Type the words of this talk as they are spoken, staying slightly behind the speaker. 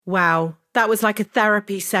Wow, that was like a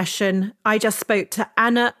therapy session. I just spoke to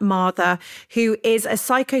Anna Mathur, who is a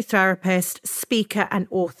psychotherapist, speaker and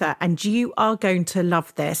author, and you are going to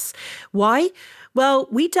love this. Why? Well,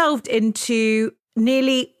 we delved into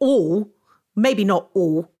nearly all, maybe not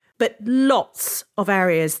all, but lots of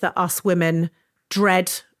areas that us women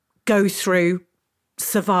dread, go through,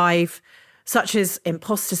 survive, such as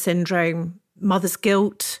imposter syndrome, mother's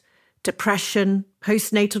guilt, depression,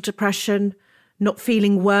 postnatal depression, not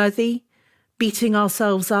feeling worthy, beating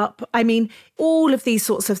ourselves up. I mean, all of these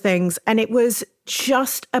sorts of things. And it was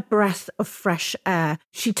just a breath of fresh air.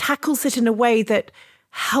 She tackles it in a way that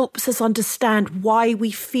helps us understand why we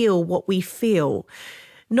feel what we feel.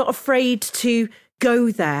 Not afraid to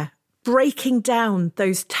go there, breaking down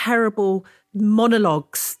those terrible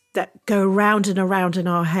monologues that go around and around in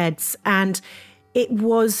our heads. And it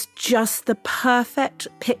was just the perfect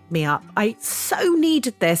pick-me-up. I so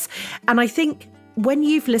needed this. And I think when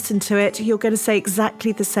you've listened to it, you're going to say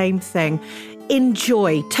exactly the same thing.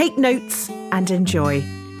 Enjoy. Take notes and enjoy.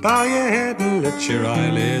 Bow your head and let your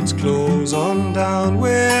eyelids close on down.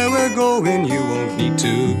 Where we're going, you won't need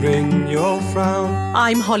to bring your frown.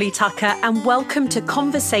 I'm Holly Tucker, and welcome to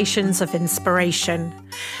Conversations of Inspiration.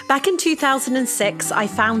 Back in 2006, I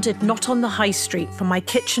founded Not on the High Street from my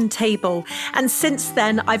kitchen table, and since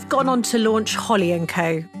then, I've gone on to launch Holly &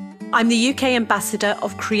 Co. I'm the UK ambassador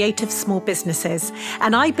of creative small businesses,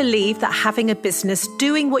 and I believe that having a business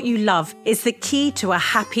doing what you love is the key to a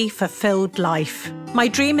happy, fulfilled life. My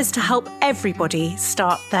dream is to help everybody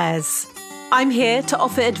start theirs. I'm here to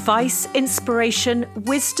offer advice, inspiration,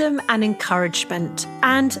 wisdom, and encouragement.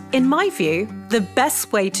 And in my view, the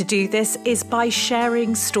best way to do this is by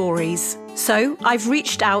sharing stories. So I've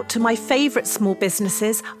reached out to my favourite small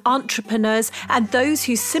businesses, entrepreneurs, and those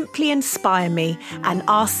who simply inspire me and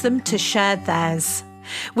asked them to share theirs.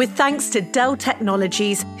 With thanks to Dell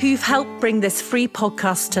Technologies, who've helped bring this free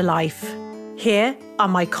podcast to life. Here are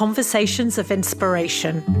my conversations of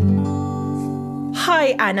inspiration.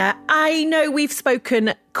 Hi, Anna. I know we've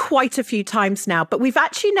spoken quite a few times now, but we've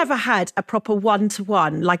actually never had a proper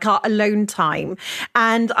one-to-one, like our alone time.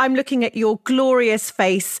 And I'm looking at your glorious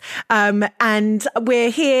face, and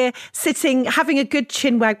we're here sitting, having a good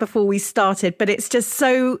chin wag before we started, but it's just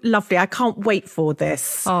so lovely. I can't wait for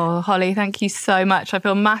this. Oh, Holly, thank you so much. I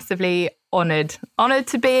feel massively honoured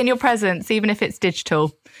to be in your presence, even if it's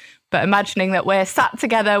digital. But imagining that we're sat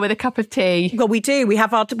together with a cup of tea. Well, we do. We've been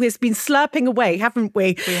slurping away, haven't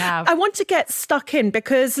we? We have. I want to get stuck in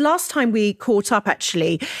because last time we caught up,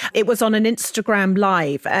 actually, it was on an Instagram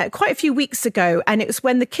live quite a few weeks ago. And it was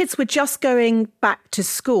when the kids were just going back to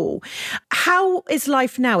school. How is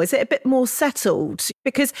life now? Is it a bit more settled?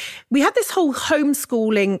 Because we had this whole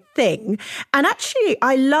homeschooling thing. And actually,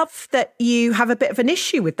 I love that you have a bit of an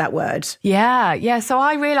issue with that word. Yeah. So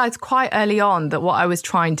I realised quite early on that what I was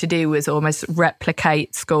trying to do was almost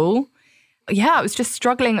replicate school. Yeah, I was just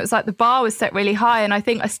struggling. It was like the bar was set really high. And I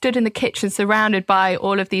think I stood in the kitchen surrounded by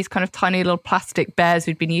all of these kind of tiny little plastic bears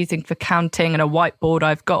we'd been using for counting and a whiteboard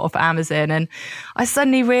I've got off Amazon. And I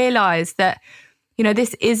suddenly realised that,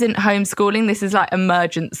 this isn't homeschooling. This is like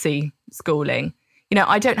emergency schooling.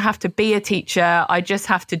 I don't have to be a teacher. I just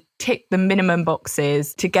have to tick the minimum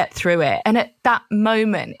boxes to get through it. And at that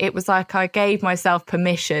moment, it was like I gave myself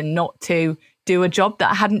permission not to do a job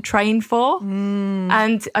that I hadn't trained for.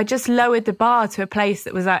 And I just lowered the bar to a place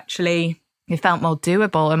that was actually, it felt more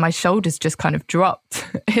doable, and my shoulders just kind of dropped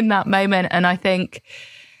in that moment. And I think,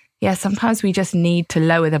 sometimes we just need to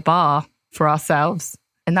lower the bar for ourselves.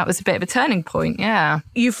 And that was a bit of a turning point, yeah.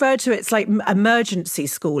 You referred to it's like emergency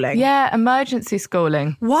schooling. Yeah, emergency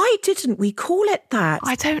schooling. Why didn't we call it that?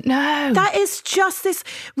 I don't know. That is just this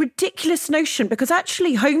ridiculous notion, because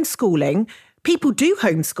actually homeschooling, people do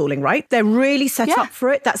homeschooling, right? They're really set up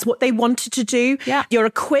for it. That's what they wanted to do. Yeah. You're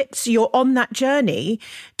equipped, you're on that journey.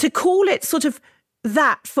 To call it sort of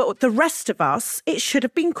that for the rest of us, it should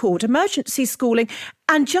have been called emergency schooling.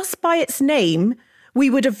 And just by its name,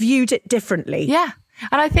 we would have viewed it differently. Yeah.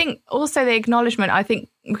 And I think also the acknowledgement,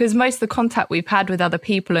 because most of the contact we've had with other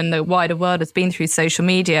people in the wider world has been through social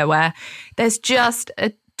media, where there's just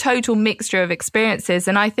a total mixture of experiences.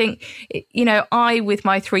 And I think, I with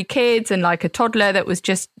my 3 kids and like a toddler that was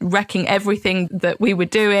just wrecking everything that we were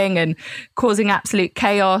doing and causing absolute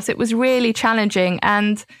chaos, it was really challenging.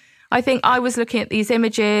 And I think I was looking at these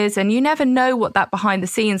images, and you never know what that behind the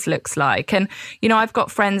scenes looks like. And, I've got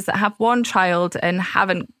friends that have one child and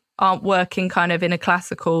aren't working kind of in a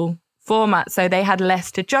classical format. So they had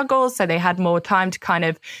less to juggle. So they had more time to kind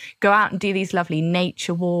of go out and do these lovely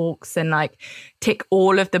nature walks and like tick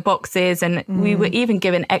all of the boxes. And we were even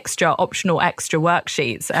given optional extra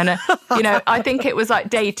worksheets. And, I think it was like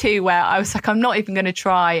day 2 where I was like, I'm not even going to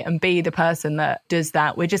try and be the person that does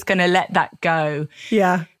that. We're just going to let that go.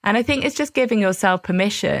 Yeah. And I think it's just giving yourself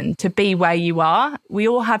permission to be where you are. We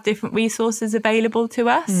all have different resources available to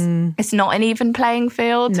us. It's not an even playing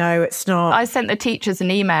field. No, it's not. I sent the teachers an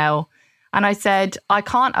email and I said, I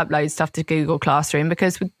can't upload stuff to Google Classroom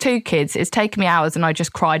because with 2 kids, it's taken me hours and I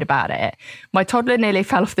just cried about it. My toddler nearly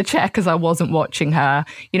fell off the chair because I wasn't watching her.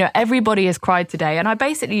 Everybody has cried today. And I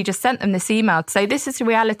basically just sent them this email to say, this is the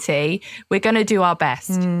reality. We're going to do our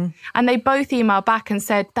best. And they both emailed back and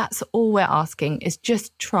said, that's all we're asking is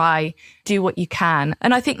just try, do what you can.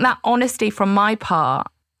 And I think that honesty from my part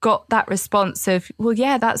got that response of, well,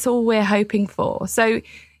 yeah, that's all we're hoping for. So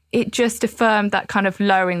it just affirmed that kind of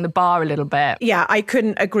lowering the bar a little bit. Yeah, I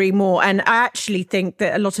couldn't agree more. And I actually think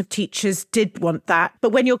that a lot of teachers did want that. But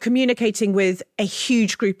when you're communicating with a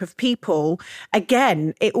huge group of people,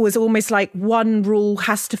 again, it was almost like one rule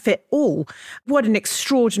has to fit all. What an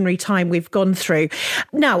extraordinary time we've gone through.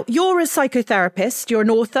 Now, you're a psychotherapist, you're an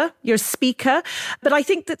author, you're a speaker. But I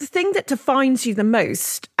think that the thing that defines you the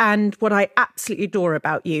most and what I absolutely adore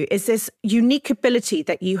about you is this unique ability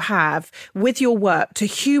that you have with your work to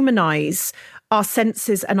humanize our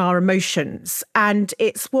senses and our emotions. And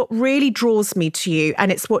it's what really draws me to you.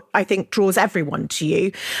 And it's what I think draws everyone to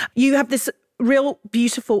you. You have this real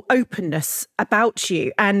beautiful openness about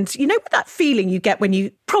you. And you know that feeling you get when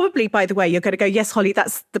you probably, by the way, you're going to go, yes, Holly,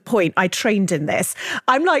 that's the point. I trained in this.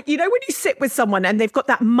 I'm like, when you sit with someone and they've got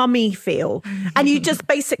that mummy feel and you just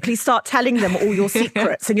basically start telling them all your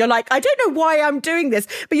secrets and you're like, I don't know why I'm doing this,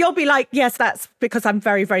 but you'll be like, yes, that's because I'm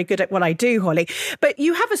very, very good at what I do, Holly. But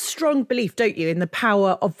you have a strong belief, don't you, in the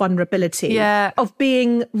power of vulnerability, of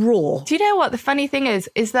being raw. Do you know what the funny thing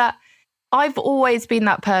is that I've always been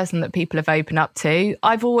that person that people have opened up to.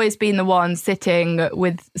 I've always been the one sitting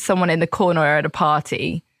with someone in the corner at a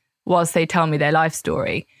party whilst they tell me their life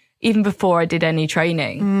story, even before I did any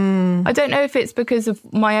training. I don't know if it's because of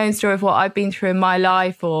my own story of what I've been through in my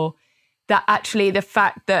life or that actually the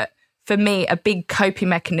fact that for me, a big coping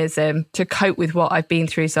mechanism to cope with what I've been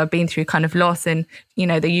through. So I've been through kind of loss and,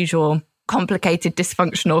 the usual complicated,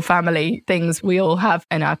 dysfunctional family things we all have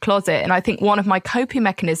in our closet. And I think one of my coping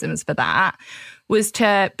mechanisms for that was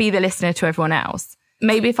to be the listener to everyone else.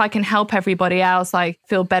 Maybe if I can help everybody else, I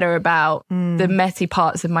feel better about the messy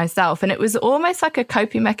parts of myself. And it was almost like a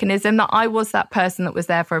coping mechanism that I was that person that was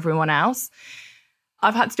there for everyone else.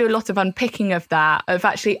 I've had to do a lot of unpicking of that, of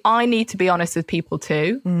actually, I need to be honest with people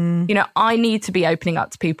too. I need to be opening up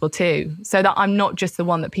to people too, so that I'm not just the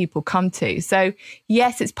one that people come to. So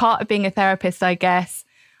yes, it's part of being a therapist, I guess.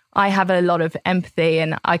 I have a lot of empathy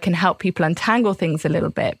and I can help people untangle things a little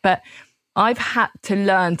bit, but I've had to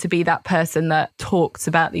learn to be that person that talks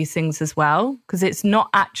about these things as well, because it's not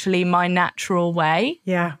actually my natural way.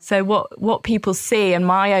 Yeah. So what people see and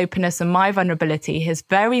my openness and my vulnerability has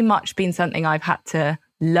very much been something I've had to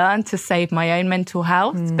learn to save my own mental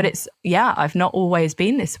health. But I've not always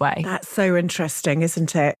been this way. That's so interesting,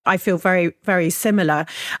 isn't it? I feel very, very similar.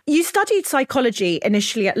 You studied psychology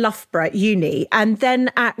initially at Loughborough Uni and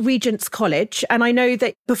then at Regent's College. And I know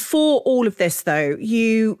that before all of this, though,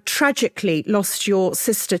 you tragically lost your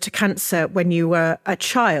sister to cancer when you were a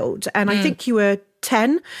child. And I think you were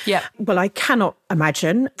 10. Yeah. Well, I cannot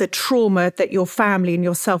imagine the trauma that your family and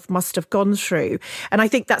yourself must have gone through. And I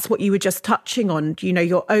think that's what you were just touching on,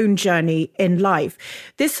 your own journey in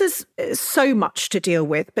life. This is so much to deal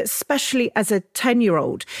with, but especially as a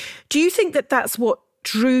 10-year-old. Do you think that that's what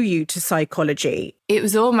drew you to psychology? It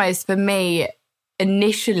was almost for me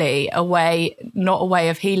initially not a way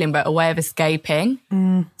of healing, but a way of escaping.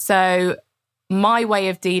 So my way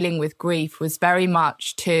of dealing with grief was very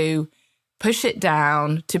much to push it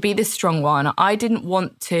down, to be the strong one. I didn't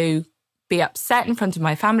want to be upset in front of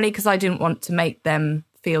my family because I didn't want to make them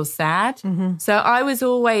feel sad. So I was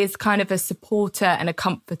always kind of a supporter and a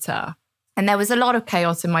comforter. And there was a lot of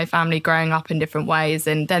chaos in my family growing up in different ways.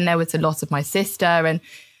 And then there was a loss of my sister. And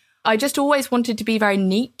I just always wanted to be very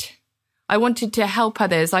neat. I wanted to help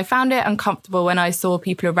others. I found it uncomfortable when I saw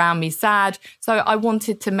people around me sad. So I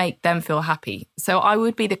wanted to make them feel happy. So I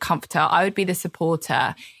would be the comforter. I would be the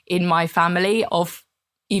supporter in my family of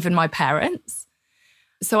even my parents.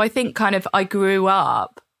 So I think kind of I grew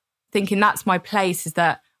up thinking that's my place, is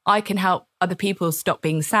that I can help other people stop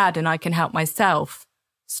being sad and I can help myself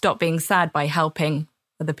stop being sad by helping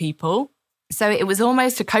other people. So it was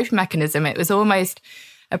almost a coping mechanism. It was almost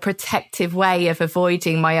a protective way of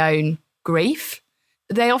avoiding my own grief.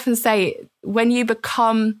 they often say when you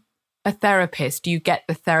become a therapist, you get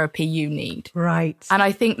the therapy you need. Right. And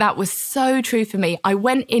I think that was so true for me. I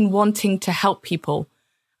went in wanting to help people,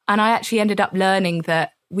 and I actually ended up learning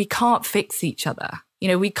that we can't fix each other. You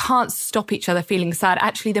know, we can't stop each other feeling sad.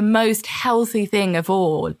 Actually, the most healthy thing of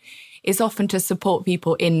all is often to support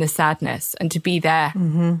people in the sadness and to be there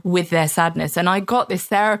with their sadness. And I got this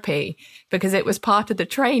therapy because it was part of the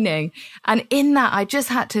training. And in that, I just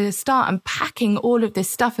had to start unpacking all of this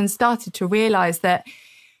stuff and started to realize that,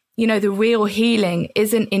 you know, the real healing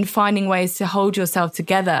isn't in finding ways to hold yourself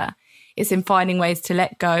together. It's in finding ways to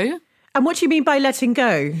let go. And what do you mean by letting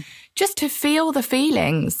go? Just to feel the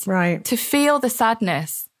feelings. Right. To feel the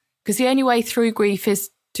sadness. Because the only way through grief is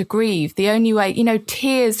to grieve. The only way, you know,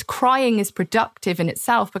 tears, crying is productive in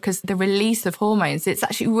itself because the release of hormones, it's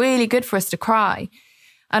actually really good for us to cry.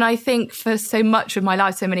 And I think for so much of my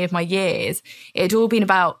life, so many of my years, it had all been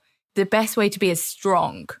about the best way to be is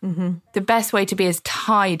strong. The best way to be is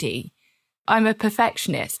tidy. I'm a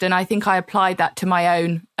perfectionist, and I think I applied that to my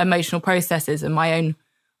own emotional processes and my own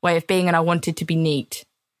way of being, and I wanted to be neat.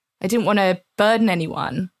 I didn't want to burden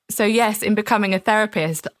anyone. So yes, in becoming a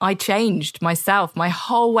therapist, I changed myself. My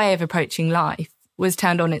whole way of approaching life was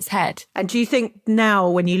turned on its head. And do you think now,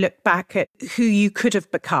 when you look back at who you could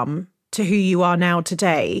have become to who you are now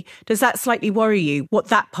today, does that slightly worry you, what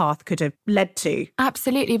that path could have led to?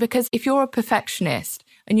 Absolutely, because if you're a perfectionist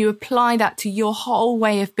and you apply that to your whole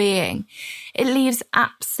way of being, it leaves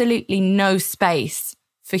absolutely no space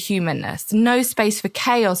for humanness, no space for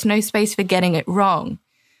chaos, no space for getting it wrong.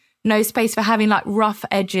 No space for having like rough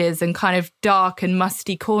edges and kind of dark and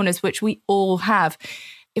musty corners, which we all have.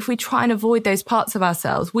 If we try and avoid those parts of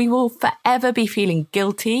ourselves, we will forever be feeling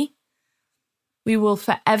guilty. We will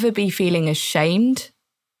forever be feeling ashamed,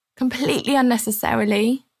 completely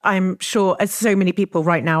unnecessarily. I'm sure as so many people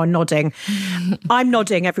right now are nodding. I'm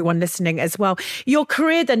nodding, everyone listening as well. Your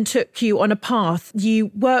career then took you on a path. You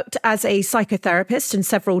worked as a psychotherapist in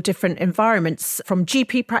several different environments, from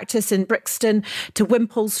GP practice in Brixton to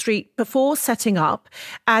Wimpole Street, before setting up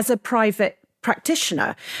as a private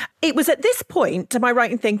practitioner. It was at this point, am I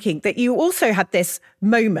right in thinking, that you also had this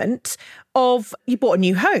moment of you bought a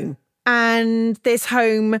new home, and this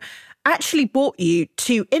home actually brought you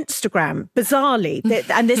to Instagram, bizarrely,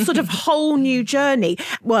 and this sort of whole new journey.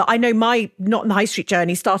 Well, I know my Not in the High Street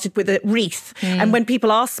journey started with a wreath. And when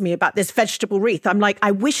people ask me about this vegetable wreath, I'm like, I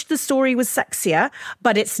wish the story was sexier,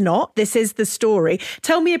 but it's not. This is the story.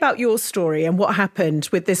 Tell me about your story and what happened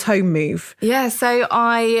with this home move. Yeah, so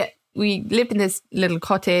we lived in this little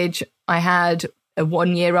cottage. I had a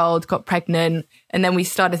 1-year-old, got pregnant, and then we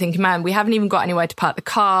started thinking, man, we haven't even got anywhere to park the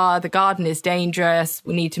car. The garden is dangerous.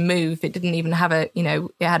 We need to move. It didn't even have it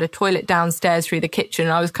had a toilet downstairs through the kitchen.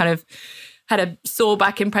 I was had a sore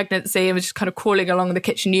back in pregnancy and was just kind of crawling along the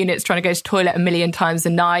kitchen units, trying to go to the toilet 1,000,000 times a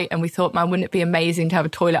night. And we thought, man, wouldn't it be amazing to have a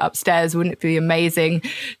toilet upstairs? Wouldn't it be amazing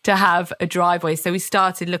to have a driveway? So we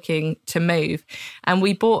started looking to move, and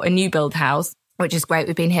we bought a new build house, which is great.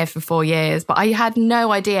 We've been here for 4 years, but I had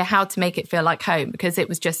no idea how to make it feel like home because it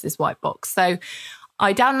was just this white box. So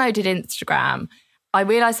I downloaded Instagram. I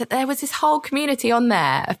realized that there was this whole community on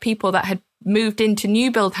there of people that had moved into new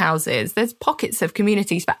build houses. There's pockets of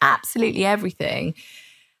communities for absolutely everything.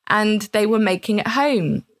 And they were making it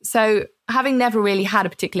home. So having never really had a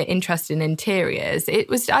particular interest in interiors,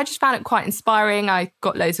 I just found it quite inspiring. I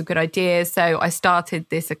got loads of good ideas. So I started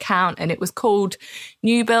this account, and it was called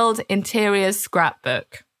New Build Interiors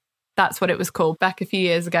Scrapbook. That's what it was called back a few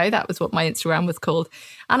years ago. That was what my Instagram was called.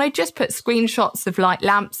 And I just put screenshots of like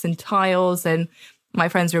lamps and tiles, and my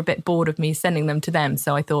friends were a bit bored of me sending them to them.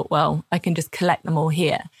 So I thought, well, I can just collect them all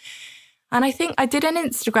here. And I think I did an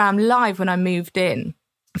Instagram live when I moved in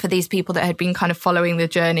for these people that had been kind of following the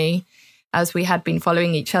journey as we had been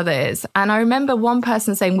following each other's. And I remember one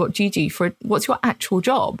person saying, what do you do what's your actual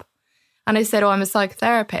job? And I said, I'm a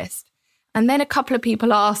psychotherapist. And then a couple of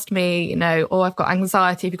people asked me, I've got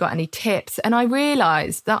anxiety, have you got any tips? And I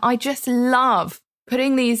realized that I just love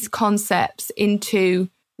putting these concepts into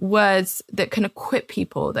words that can equip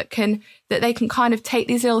people, that they can kind of take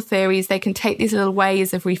these little theories, they can take these little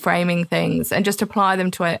ways of reframing things and just apply them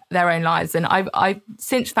to their own lives. And I've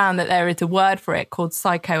since found that there is a word for it called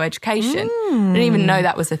psychoeducation. I didn't even know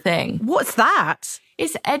that was a thing. What's that?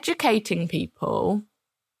 It's educating people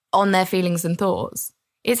on their feelings and thoughts.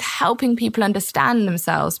 It's helping people understand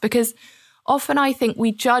themselves, because often I think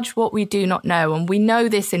we judge what we do not know, and we know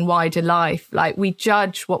this in wider life. Like, we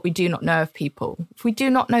judge what we do not know of people. If we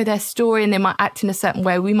do not know their story and they might act in a certain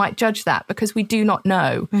way, we might judge that because we do not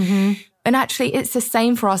know. Mm-hmm. And actually, it's the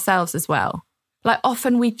same for ourselves as well. Like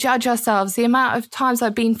often we judge ourselves. The amount of times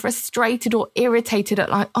I've been frustrated or irritated at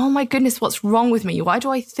like, oh my goodness, what's wrong with me? Why do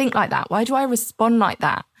I think like that? Why do I respond like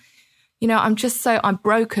that? I'm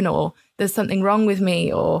broken, or there's something wrong with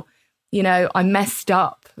me, or, I messed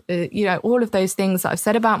up, all of those things that I've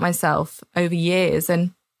said about myself over years.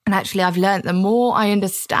 And actually I've learned the more I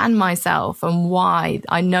understand myself and why,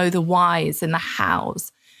 I know the whys and the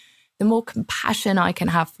hows, the more compassion I can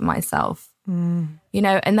have for myself. And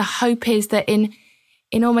the hope is that in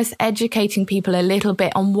almost educating people a little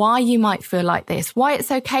bit on why you might feel like this, why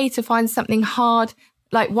it's okay to find something hard,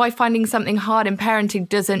 like why finding something hard in parenting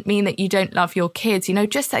doesn't mean that you don't love your kids,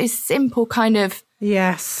 just those simple kind of,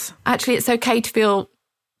 yes, actually it's okay to feel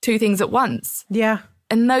two things at once. Yeah.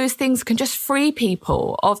 And those things can just free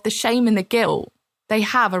people of the shame and the guilt they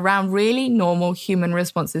have around really normal human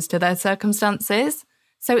responses to their circumstances.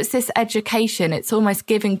 So it's this education. It's almost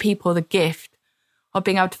giving people the gift of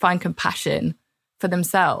being able to find compassion for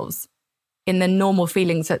themselves in the normal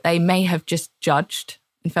feelings that they may have just judged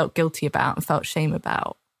and felt guilty about and felt shame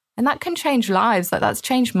about. And that can change lives. Like that's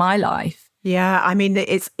changed my life. Yeah, I mean,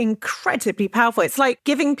 it's incredibly powerful. It's like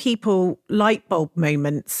giving people light bulb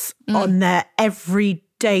moments on their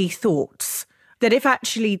everyday thoughts that if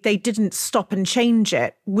actually they didn't stop and change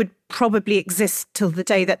it, would probably exist till the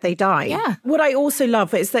day that they die. Yeah. What I also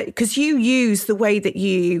love is that because you use the way that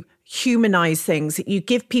you humanize things, that you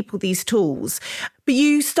give people these tools, but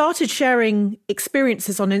you started sharing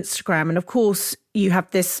experiences on Instagram. And of course, you have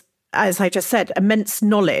this, as I just said, immense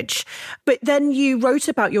knowledge. But then you wrote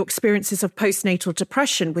about your experiences of postnatal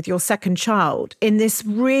depression with your second child in this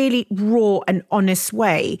really raw and honest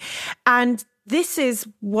way. And this is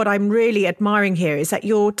what I'm really admiring here, is that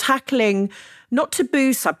you're tackling not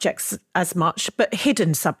taboo subjects as much, but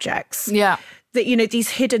hidden subjects. Yeah. That,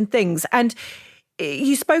 these hidden things. And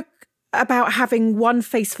you spoke about having one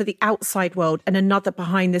face for the outside world and another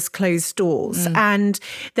behind this closed doors. And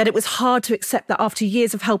that it was hard to accept that after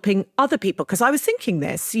years of helping other people. Because I was thinking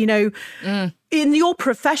this, in your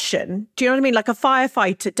profession, do you know what I mean? Like a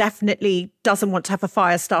firefighter definitely doesn't want to have a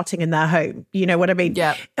fire starting in their home. You know what I mean?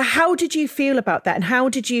 Yeah. How did you feel about that? And how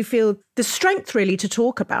did you feel the strength really to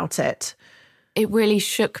talk about it? It really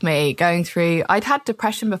shook me going through, I'd had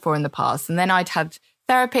depression before in the past, and then I'd had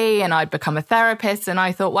therapy and I'd become a therapist, and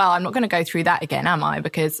I thought, well, I'm not going to go through that again, am I?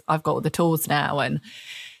 Because I've got all the tools now. And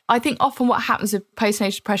I think often what happens with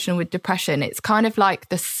postnatal depression, with depression, it's kind of like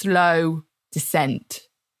the slow descent.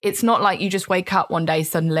 It's not like you just wake up one day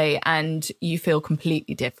suddenly and you feel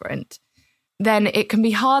completely different. Then it can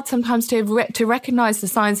be hard sometimes to recognize the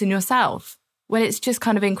signs in yourself when it's just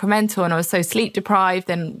kind of incremental. And I was so sleep deprived,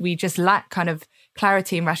 and we just lack kind of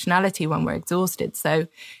clarity and rationality when we're exhausted. So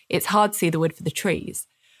it's hard to see the wood for the trees.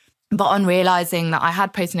 But on realizing that I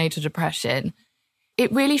had postnatal depression,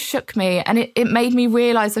 it really shook me, and it made me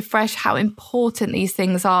realize afresh how important these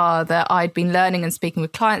things are that I'd been learning and speaking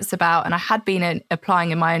with clients about, and I had been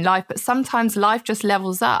applying in my own life. But sometimes life just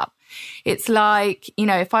levels up. It's like,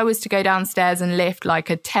 if I was to go downstairs and lift like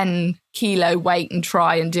a 10 kilo weight and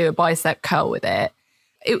try and do a bicep curl with it,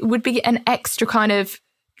 it would be an extra kind of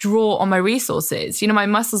draw on my resources. My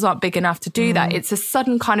muscles aren't big enough to do that. It's a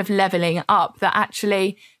sudden kind of leveling up that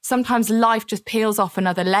actually sometimes life just peels off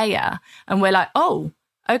another layer, and we're like, oh,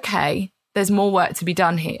 okay, there's more work to be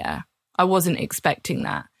done here. I wasn't expecting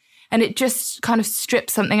that. And it just kind of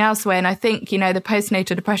strips something else away. And I think, the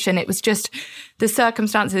postnatal depression, it was just the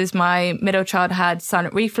circumstances. My middle child had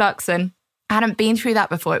silent reflux, and I hadn't been through that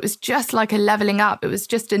before. It was just like a leveling up. It was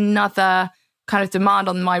just another kind of demand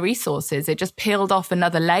on my resources. It just peeled off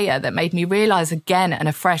another layer that made me realize again and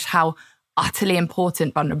afresh how utterly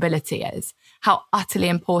important vulnerability is, how utterly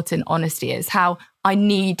important honesty is, how I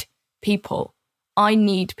need people.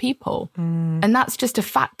 And that's just a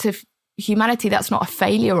fact of humanity. That's not a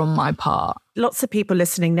failure on my part. Lots of people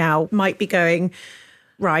listening now might be going,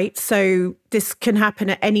 right, so this can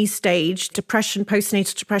happen at any stage, depression,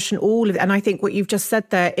 postnatal depression, all of it. And I think what you've just said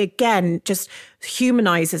there, again, just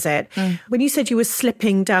humanizes it. When you said you were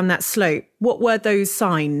slipping down that slope, what were those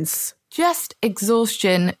signs? Just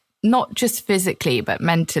exhaustion, not just physically, but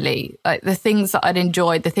mentally. Like the things that I'd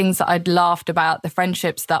enjoyed, the things that I'd laughed about, the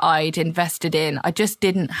friendships that I'd invested in, I just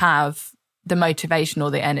didn't have the motivation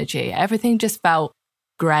or the energy. Everything just felt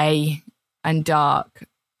grey and dark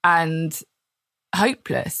and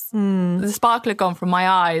hopeless. The sparkle had gone from my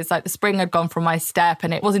eyes, like the spring had gone from my step.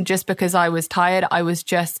 And it wasn't just because I was tired. I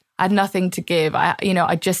had nothing to give.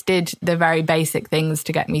 I just did the very basic things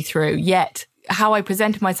to get me through. Yet how I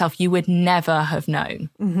presented myself, you would never have known.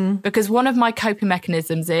 Because one of my coping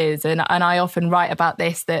mechanisms is, and I often write about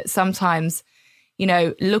this, that sometimes,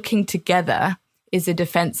 looking together is a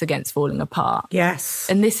defense against falling apart. Yes.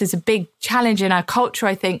 And this is a big challenge in our culture,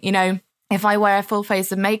 I think. You know, if I wear a full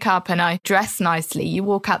face of makeup and I dress nicely, you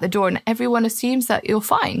walk out the door and everyone assumes that you're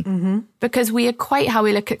fine because we equate how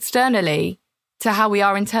we look externally to how we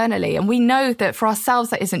are internally. And we know that for ourselves,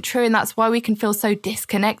 that isn't true. And that's why we can feel so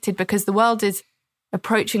disconnected, because the world is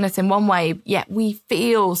approaching us in one way, yet we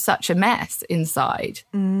feel such a mess inside.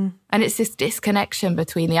 And it's this disconnection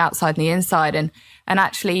between the outside and the inside. And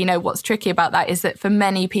actually, you know, what's tricky about that is that for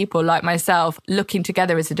many people like myself, looking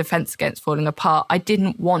together is a defense against falling apart. I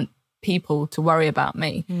didn't want people to worry about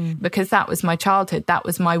me because that was my childhood. That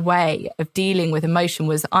was my way of dealing with emotion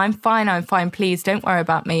was, I'm fine, please don't worry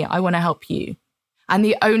about me. I want to help you. And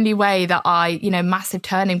the only way that massive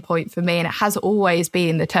turning point for me, and it has always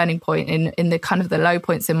been the turning point in the kind of the low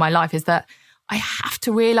points in my life, is that I have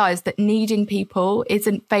to realize that needing people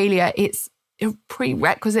isn't failure. It's a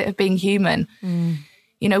prerequisite of being human.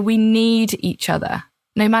 You know, we need each other.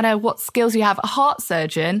 No matter what skills you have, a heart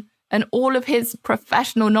surgeon and all of his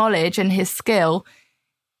professional knowledge and his skill,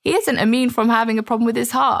 he isn't immune from having a problem with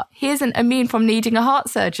his heart. He isn't immune from needing a heart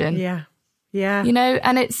surgeon. Yeah. Yeah. You know,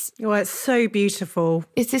 and it's so beautiful.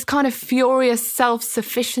 It's this kind of furious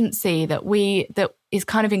self-sufficiency that is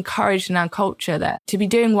kind of encouraged in our culture, that to be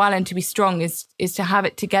doing well and to be strong is to have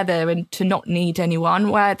it together and to not need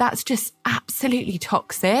anyone, where that's just absolutely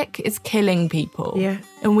toxic. It's killing people. Yeah.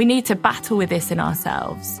 And we need to battle with this in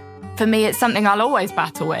ourselves. For me, it's something I'll always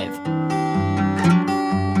battle with.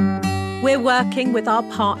 We're working with our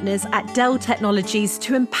partners at Dell Technologies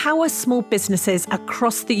to empower small businesses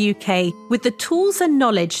across the UK with the tools and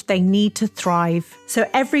knowledge they need to thrive. So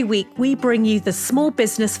every week we bring you the Small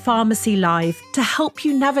Business Pharmacy Live to help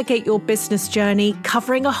you navigate your business journey,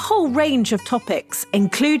 covering a whole range of topics,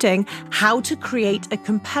 including how to create a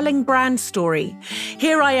compelling brand story.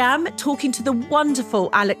 Here I am talking to the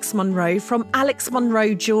wonderful Alex Monroe from Alex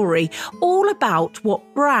Monroe Jewellery, all about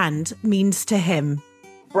what brand means to him.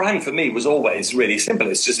 Brand for me was always really simple.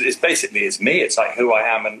 It's me. It's like who I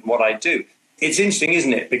am and what I do. It's interesting,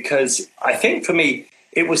 isn't it? Because I think for me,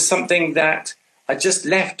 it was something that I just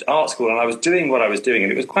left art school and I was doing what I was doing,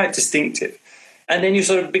 and it was quite distinctive. And then you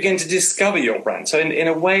sort of begin to discover your brand. So in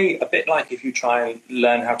a way, a bit like if you try and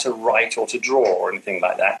learn how to write or to draw or anything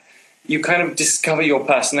like that, you kind of discover your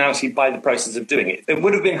personality by the process of doing it. It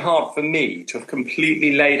would have been hard for me to have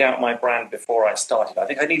completely laid out my brand before I started. I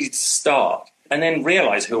think I needed to start and then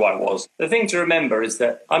realize who I was. The thing to remember is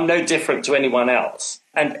that I'm no different to anyone else.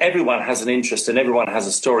 And everyone has an interest and everyone has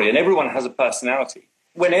a story and everyone has a personality.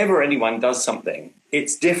 Whenever anyone does something,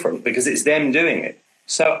 it's different because it's them doing it.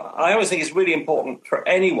 So I always think it's really important for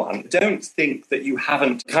anyone. Don't think that you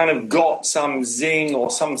haven't kind of got some zing or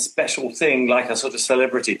some special thing like a sort of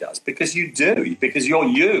celebrity does, because you do, because you're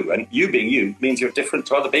you, and you being you means you're different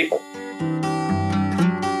to other people.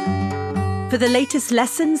 For the latest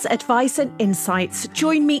lessons, advice and insights,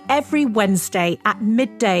 join me every Wednesday at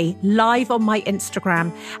midday live on my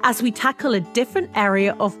Instagram as we tackle a different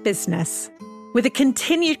area of business. With a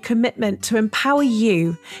continued commitment to empower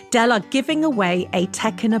you, Dell are giving away a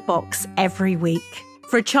tech in a box every week.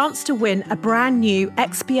 For a chance to win a brand new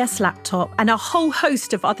XPS laptop and a whole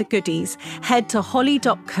host of other goodies, head to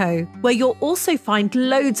holly.co, where you'll also find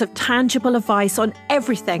loads of tangible advice on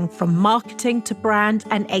everything from marketing to brand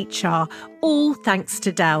and HR, all thanks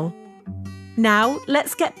to Dell. Now,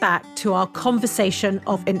 let's get back to our conversation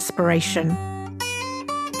of inspiration.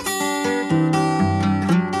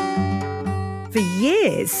 For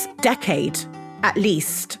years, decade at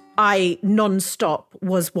least, I non-stop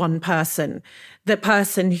was one person. The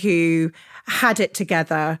person who had it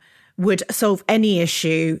together, would solve any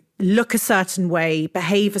issue, look a certain way,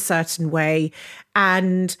 behave a certain way,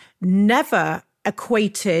 and never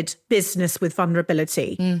equated business with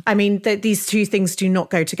vulnerability. I mean, these two things do not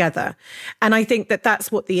go together. And I think that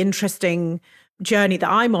that's what the interesting journey that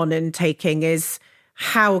I'm on and taking is,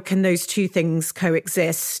 how can those two things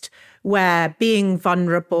coexist, where being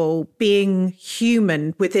vulnerable, being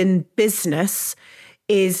human within business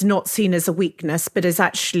is not seen as a weakness, but is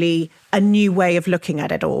actually a new way of looking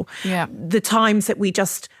at it all. Yeah. The times that we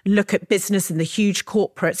just look at business and the huge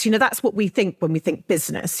corporates, that's what we think when we think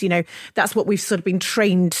business. That's what we've sort of been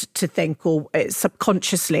trained to think, or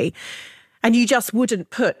subconsciously. And you just wouldn't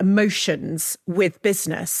put emotions with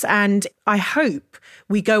business. And I hope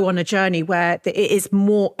we go on a journey where it is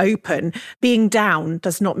more open. Being down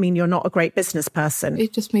does not mean you're not a great business person.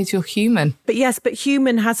 It just means you're human. But yes, but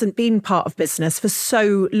human hasn't been part of business for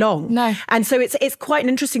so long. No. And so it's quite an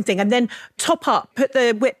interesting thing. And then put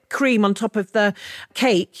the whipped cream on top of the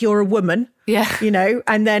cake. You're a woman. Yeah. You know,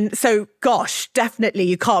 and then, so gosh, definitely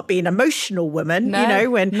you can't be an emotional woman, you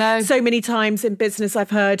know, and so many times in business I've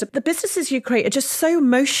heard the businesses you create are just so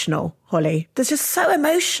emotional, Holly. They're just so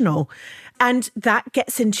emotional. And that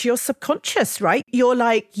gets into your subconscious, right? You're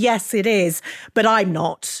like, yes, it is, but I'm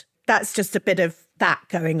not. That's just a bit of that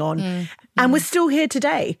going on. And we're still here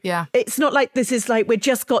today. Yeah. It's not like this is like we've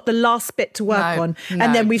just got the last bit to work on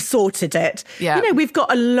and then we've sorted it. Yeah. You know, we've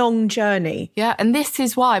got a long journey. Yeah. And this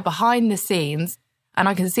is why behind the scenes, and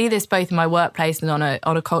I can see this both in my workplace and on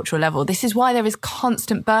a cultural level, this is why there is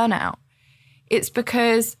constant burnout. It's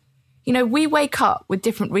because, you know, we wake up with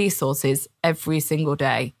different resources every single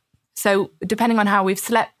day. So depending on how we've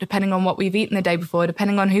slept, depending on what we've eaten the day before,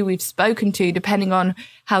 depending on who we've spoken to, depending on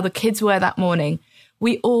how the kids were that morning,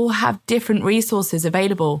 we all have different resources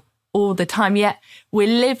available all the time. Yet we're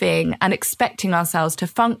living and expecting ourselves to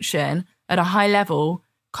function at a high level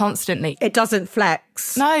constantly. It doesn't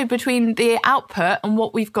flex. No, between the output and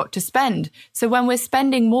what we've got to spend. So when we're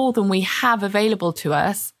spending more than we have available to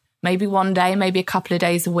us, maybe one day, maybe a couple of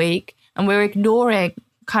days a week, and we're ignoring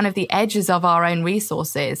kind of the edges of our own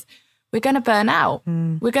resources, we're going to burn out.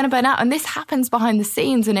 We're going to burn out. And this happens behind the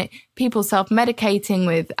scenes, and people self-medicating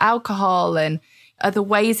with alcohol and other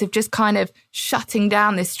ways of just kind of shutting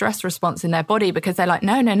down this stress response in their body because they're like,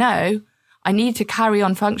 no, I need to carry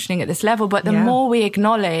on functioning at this level. But the more we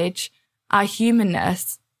acknowledge our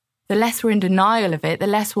humanness, the less we're in denial of it, the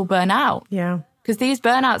less we'll burn out. Yeah. Because these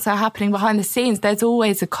burnouts are happening behind the scenes. There's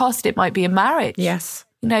always a cost. It might be a marriage. Yes.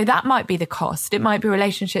 You know, that might be the cost. It might be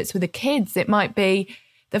relationships with the kids. It might be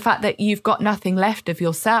the fact that you've got nothing left of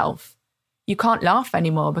yourself. You can't laugh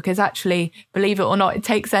anymore because actually, believe it or not, it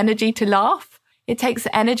takes energy to laugh. It takes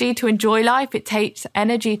energy to enjoy life. It takes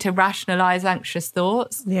energy to rationalize anxious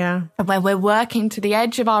thoughts. Yeah. And when we're working to the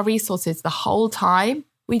edge of our resources the whole time,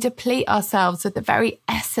 we deplete ourselves at the very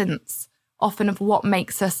essence often of what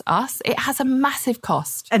makes us us. It has a massive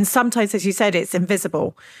cost. And sometimes, as you said, it's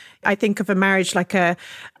invisible. I think of a marriage like a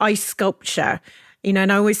ice sculpture, you know,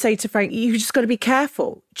 and I always say to Frank, you just got to be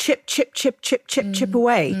careful. Chip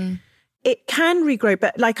away. It can regrow,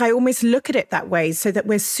 but like I almost look at it that way so that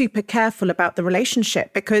we're super careful about the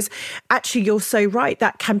relationship because actually you're so right.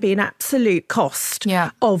 That can be an absolute cost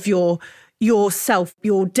of yourself,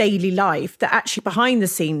 your daily life, that actually behind the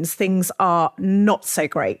scenes, things are not so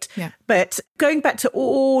great. Yeah. But going back to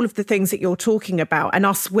all of the things that you're talking about and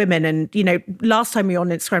us women, and, you know, last time we were on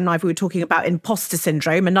Instagram Live, we were talking about imposter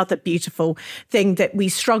syndrome, another beautiful thing that we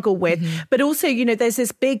struggle with. But also, you know, there's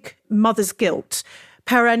this big mother's guilt,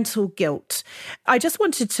 parental guilt. I just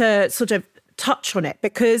wanted to sort of touch on it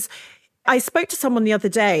because I spoke to someone the other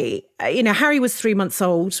day. You know, Harry was 3 months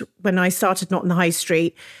old when I started Not on the High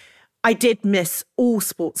Street. I did miss all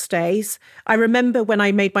sports days. I remember when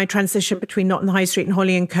I made my transition between Not on the High Street and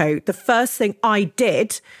Holly & Co., the first thing I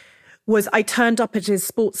did was I turned up at his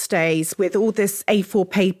sports days with all this A4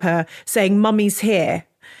 paper saying, "Mummy's here,"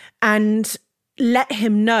 and let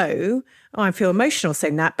him know, I feel emotional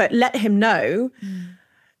saying that, but let him know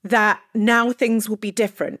that now things will be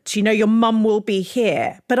different. You know, your mum will be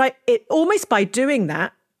here. But almost by doing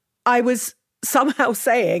that, I was somehow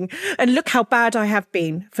saying, and look how bad I have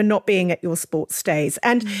been for not being at your sports days.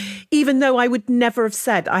 And even though I would never have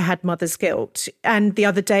said I had mother's guilt. And the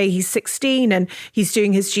other day he's 16 and he's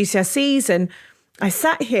doing his GCSEs. And I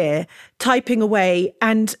sat here typing away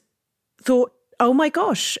and thought, oh my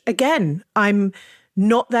gosh, again, I'm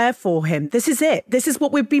not there for him. This is it. This is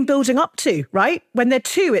what we've been building up to, right? When they're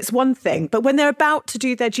 2, it's one thing. But when they're about to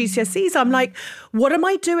do their GCSEs, I'm like, what am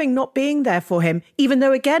I doing not being there for him? Even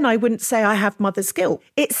though, again, I wouldn't say I have mother's guilt.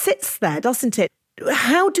 It sits there, doesn't it?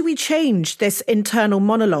 How do we change this internal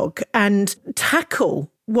monologue and tackle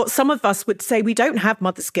what some of us would say we don't have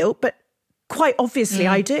mother's guilt, but quite obviously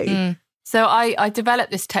I do. So I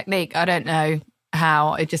developed this technique. I don't know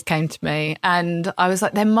how, it just came to me. And I was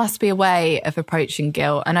like, there must be a way of approaching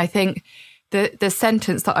guilt. And I think the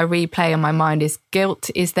sentence that I replay in my mind is, guilt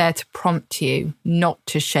is there to prompt you, not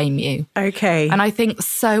to shame you. Okay. And I think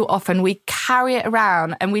so often we carry it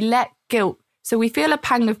around and we let guilt. So we feel a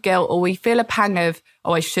pang of guilt, or we feel a pang of,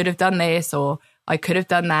 oh, I should have done this, or I could have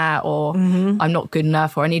done that, or I'm not good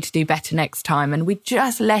enough, or I need to do better next time. And we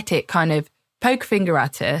just let it kind of poke a finger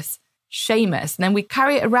at us, shame us, and then we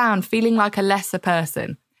carry it around feeling like a lesser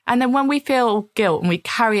person. And then when we feel guilt and we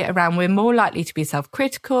carry it around, we're more likely to be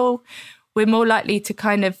self-critical. We're more likely to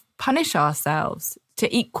kind of punish ourselves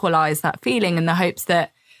to equalize that feeling, in the hopes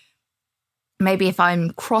that maybe if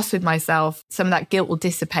I'm cross with myself, some of that guilt will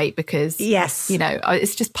dissipate because, you know,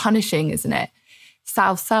 it's just punishing, isn't it?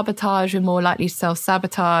 Self-sabotage, we're more likely to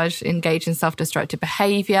self-sabotage, engage in self-destructive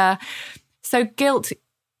behavior. So guilt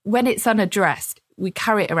when it's unaddressed, we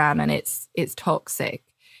carry it around and it's toxic.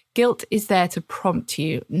 Guilt is there to prompt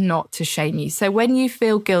you, not to shame you. So when you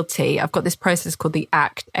feel guilty, I've got this process called the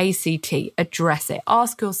ACT, A-C-T, address it.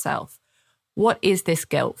 Ask yourself, what is this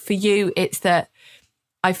guilt? For you, it's that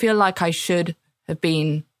I feel like I should have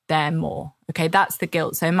been there more. Okay, that's the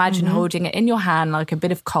guilt. So imagine holding it in your hand like a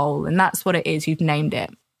bit of coal, and that's what it is. You've named it.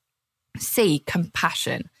 C,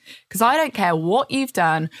 compassion. Because I don't care what you've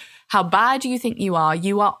done, how bad you think you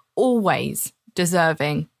are always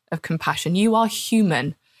deserving of compassion. You are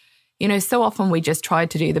human. You know, so often we just try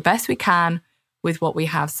to do the best we can with what we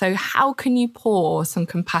have. So how can you pour some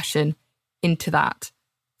compassion into that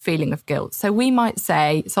feeling of guilt? So we might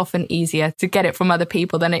say it's often easier to get it from other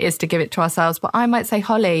people than it is to give it to ourselves. But I might say,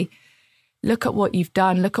 Holly, look at what you've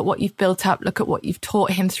done. Look at what you've built up. Look at what you've taught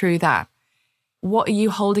him through that. What are you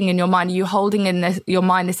holding in your mind? Are you holding in your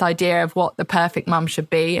mind this idea of what the perfect mum should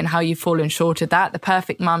be and how you've fallen short of that? The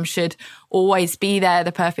perfect mum should always be there.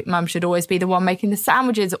 The perfect mum should always be the one making the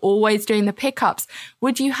sandwiches, always doing the pickups.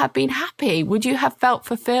 Would you have been happy? Would you have felt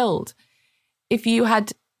fulfilled if you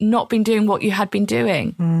had not been doing what you had been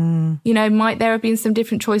doing? You know, might there have been some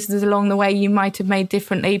different choices along the way you might have made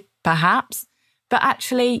differently, perhaps, but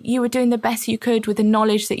actually you were doing the best you could with the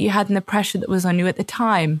knowledge that you had and the pressure that was on you at the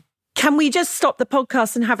time. Can we just stop the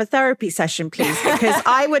podcast and have a therapy session, please? Because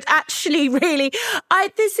I would actually really,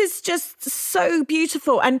 this is just so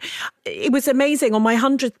beautiful. And it was amazing. On my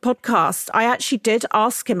 100th podcast, I actually did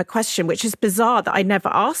ask him a question, which is bizarre that I never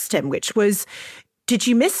asked him, which was, did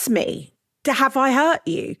you miss me? Have I hurt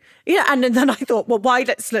you? Yeah. And then I thought, well, why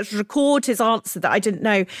let's record his answer that I didn't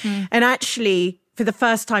know. And actually, for the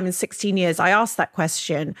first time in 16 years, I asked that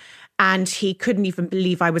question and he couldn't even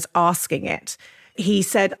believe I was asking it. He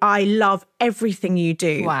said, I love everything you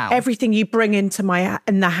do. Wow. Everything you bring in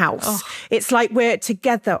the house. Oh. It's like we're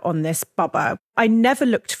together on this, Bubba. I never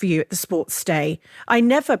looked for you at the sports day. I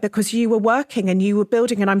never, because you were working and you were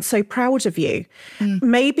building, and I'm so proud of you.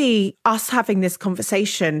 Maybe us having this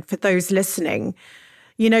conversation, for those listening,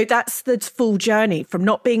 you know, that's the full journey from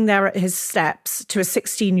not being there at his steps to a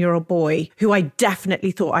 16-year-old boy who I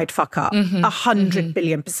definitely thought I'd fuck up 100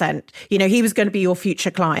 billion%. You know, he was going to be your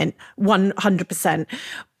future client 100%.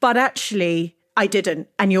 But actually, I didn't.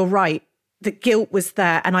 And you're right. The guilt was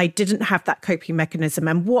there and I didn't have that coping mechanism.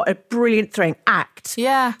 And what a brilliant thing. ACT.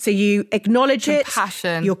 Yeah. So you acknowledge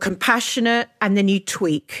Compassion. You're compassionate, and then you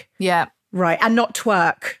tweak. Yeah. Right. And not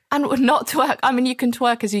twerk. And not twerk. I mean, you can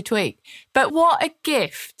twerk as you tweak. But what a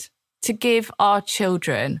gift to give our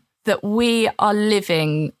children that we are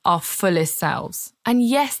living our fullest selves. And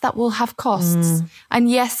yes, that will have costs. And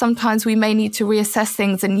yes, sometimes we may need to reassess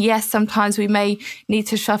things. And yes, sometimes we may need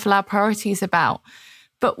to shuffle our priorities about.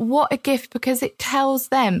 But what a gift, because it tells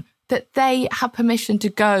them that they have permission to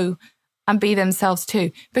go and be themselves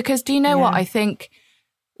too. Because do you know what? I think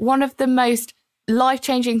one of the most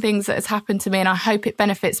life-changing things that has happened to me, and I hope it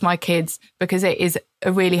benefits my kids because it is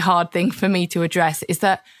a really hard thing for me to address, is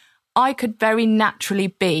that I could very naturally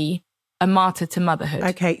be a martyr to motherhood.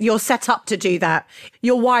 Okay, you're set up to do that.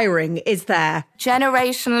 Your wiring is there.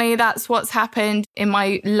 Generationally, that's what's happened in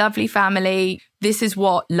my lovely family. This is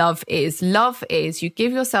what love is. Love is you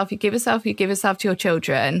give yourself to your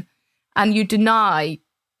children, and you deny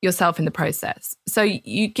yourself in the process. So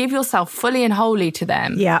you give yourself fully and wholly to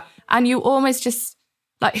them. Yeah. And you almost just,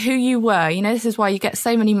 like who you were, you know, this is why you get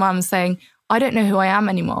so many mums saying, I don't know who I am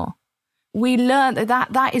anymore. We learned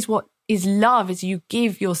that is what is love, is you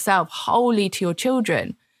give yourself wholly to your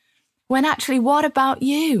children. When actually, what about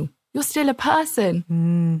you? You're still a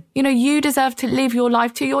person. You know, you deserve to live your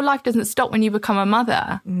life too. Your life doesn't stop when you become a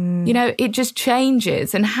mother. You know, it just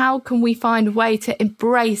changes. And how can we find a way to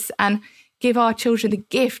embrace and give our children the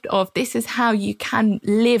gift of this is how you can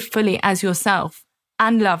live fully as yourself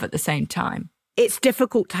and love at the same time? It's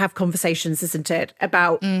difficult to have conversations, isn't it,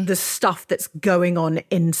 about the stuff that's going on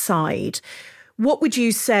inside. What would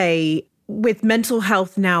you say, with mental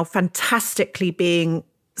health now fantastically being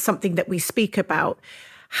something that we speak about,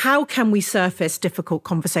 how can we surface difficult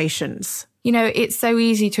conversations? You know, it's so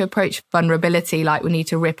easy to approach vulnerability like we need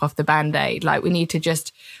to rip off the Band-Aid, like we need to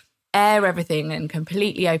just air everything and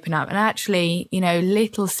completely open up. And actually, you know,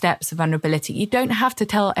 little steps of vulnerability. You don't have to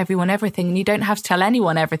tell everyone everything, and you don't have to tell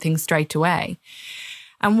anyone everything straight away.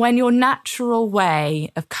 And when your natural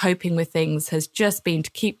way of coping with things has just been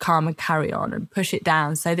to keep calm and carry on and push it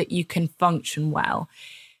down so that you can function well,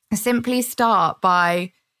 simply start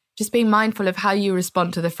by just being mindful of how you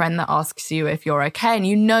respond to the friend that asks you if you're okay. And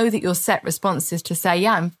you know that your set response is to say,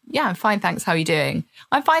 yeah, I'm fine, thanks. How are you doing?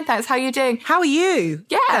 I'm fine, thanks. How are you doing? How are you?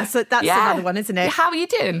 Yeah. That's another one, isn't it? How are you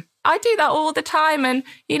doing? I do that all the time. And,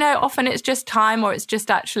 often it's just time, or it's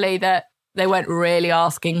just actually that they weren't really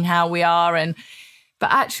asking how we are.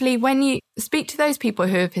 But actually, when you speak to those people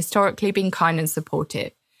who have historically been kind and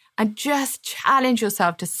supportive, and just challenge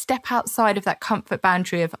yourself to step outside of that comfort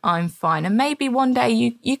boundary of I'm fine. And maybe one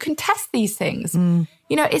day you can test these things.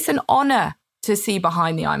 It's an honor to see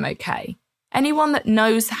behind the I'm okay. Anyone that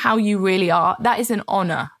knows how you really are, that is an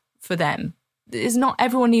honor for them. It's not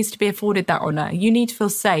everyone needs to be afforded that honor. You need to feel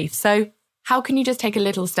safe. So how can you just take a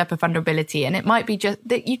little step of vulnerability? And it might be just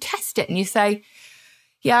that you test it and you say,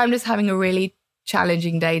 yeah, I'm just having a really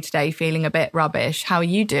challenging day today, feeling a bit rubbish. How are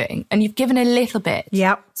you doing? And you've given a little bit.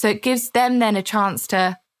 Yep. So it gives them then a chance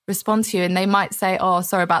to respond to you. And they might say, oh,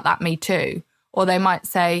 sorry about that, me too. Or they might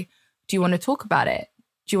say, do you want to talk about it?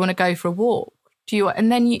 Do you want to go for a walk?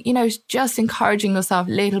 And then, just encouraging yourself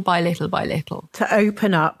little by little by little. To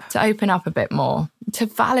open up. To open up a bit more. To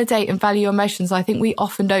validate and value your emotions. I think we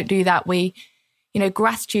often don't do that.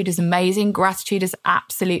 Gratitude is amazing. Gratitude has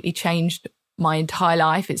absolutely changed my entire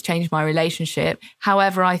life. It's changed my relationship.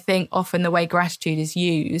 However, I think often the way gratitude is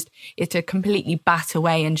used is to completely bat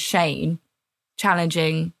away and shame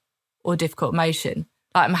challenging or difficult emotion.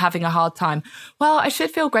 Like I'm having a hard time. Well, I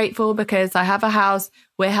should feel grateful because I have a house,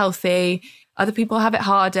 we're healthy, other people have it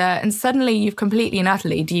harder. And suddenly you've completely and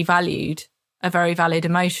utterly devalued a very valid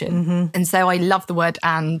emotion. And so I love the word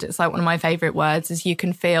and. It's like one of my favorite words is you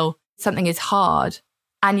can feel something is hard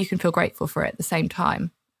and you can feel grateful for it at the same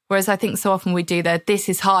time. Whereas I think so often we do this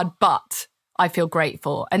is hard, but I feel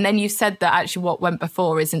grateful. And then you said that actually what went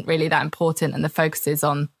before isn't really that important and the focus is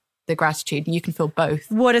on the gratitude and you can feel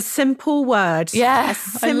both. What a simple word.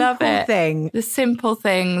 Yes, I love it. Thing. The simple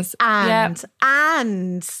things. And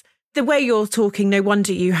the way you're talking, no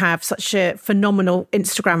wonder you have such a phenomenal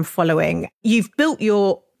Instagram following. You've built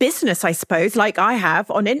your business, I suppose, like I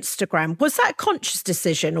have on Instagram. Was that a conscious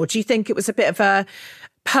decision or do you think it was a bit of a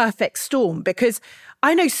perfect storm? Because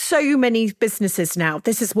I know so many businesses now,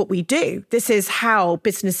 this is what we do. This is how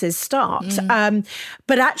businesses start.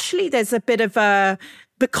 But actually there's a bit of a,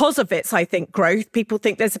 because of its, I think, growth, people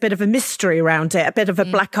think there's a bit of a mystery around it, a bit of a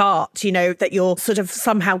black art, that you're sort of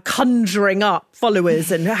somehow conjuring up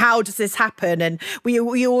followers and how does this happen? And we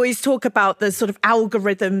always talk about the sort of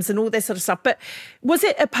algorithms and all this sort of stuff. But was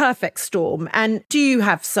it a perfect storm? And do you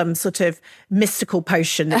have some sort of mystical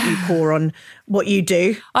potion that you pour on what you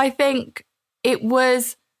do? I think it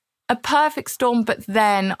was a perfect storm, but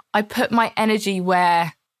then I put my energy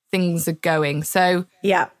where things are going. So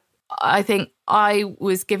yeah, I think I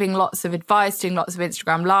was giving lots of advice, doing lots of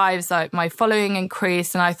Instagram lives. Like my following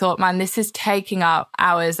increased, and I thought, man, this is taking up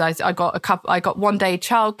hours. I got 1 day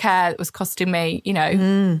childcare that was costing me,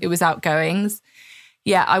 it was outgoings.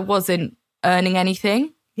 Yeah, I wasn't earning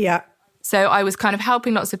anything. Yeah. So I was kind of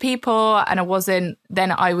helping lots of people and I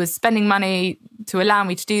was spending money to allow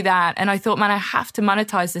me to do that. And I thought, man, I have to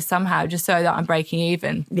monetize this somehow just so that I'm breaking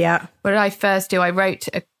even. Yeah. What did I first do? I wrote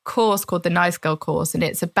a course called the Nice Girl course and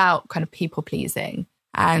it's about kind of people pleasing.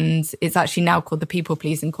 And it's actually now called the People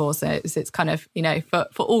Pleasing course. So it's kind of,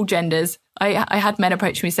 for all genders. I had men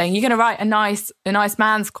approach me saying, "You're going to write a nice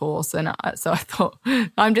man's course," and so I thought,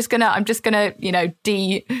 I'm just gonna,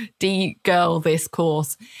 de-girl this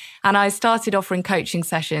course. And I started offering coaching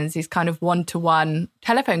sessions, these kind of one-to-one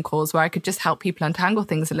telephone calls where I could just help people untangle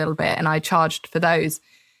things a little bit, and I charged for those.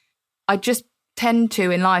 I just tend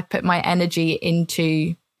to in life put my energy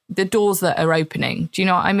into the doors that are opening. Do you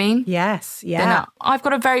know what I mean? Yes. Yeah. I've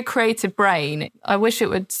got a very creative brain. I wish it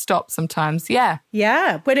would stop sometimes. Yeah.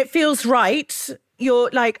 Yeah. When it feels right, you're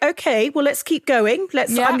like, okay, well, let's keep going.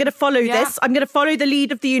 I'm going to follow this. I'm going to follow the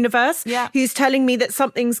lead of the universe who's telling me that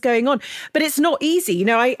something's going on. But it's not easy.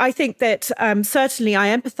 I think that certainly I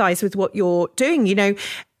empathize with what you're doing,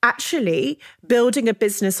 actually building a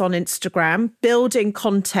business on Instagram, building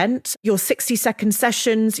content, your 60-second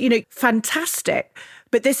sessions, fantastic.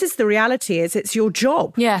 But this is the reality is it's your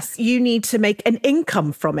job. Yes. You need to make an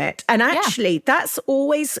income from it. And actually, that's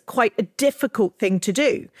always quite a difficult thing to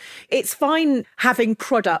do. It's fine having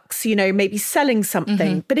products, maybe selling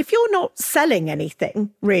something. But if you're not selling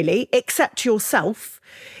anything, really, except yourself,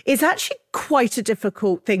 it's actually quite a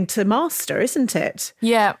difficult thing to master, isn't it?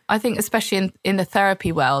 Yeah, I think especially in the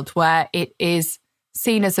therapy world where it is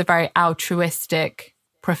seen as a very altruistic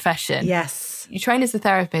profession. Yes. You train as a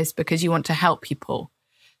therapist because you want to help people.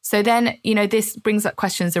 So then, this brings up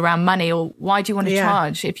questions around money or why do you want to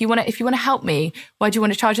charge? If you want to help me, why do you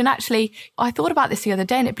want to charge? And actually, I thought about this the other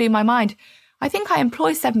day and it blew my mind. I think I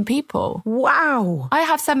employ 7 people. Wow. I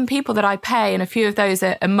have 7 people that I pay and a few of those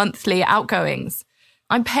are monthly outgoings.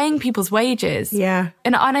 I'm paying people's wages. Yeah.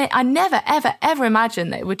 And I never, ever, ever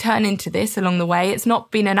imagined that it would turn into this along the way. It's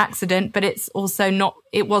not been an accident, but it's also not,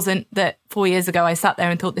 it wasn't that 4 years ago I sat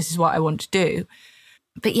there and thought this is what I want to do.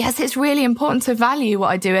 But yes, it's really important to value what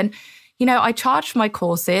I do. And, you know, I charge for my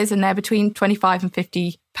courses and they're between 25 and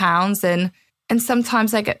 50 pounds. And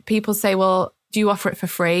sometimes I get people say, well, do you offer it for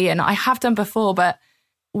free? And I have done before, but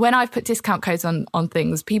when I've put discount codes on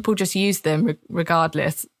things, people just use them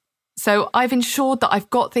regardless. So I've ensured that I've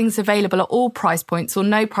got things available at all price points or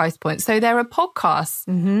no price points. So there are podcasts.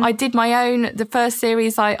 Mm-hmm. I did my own, the first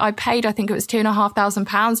series I paid, I think it was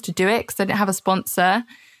 £2,500 to do it because I didn't have a sponsor.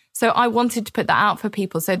 So I wanted to put that out for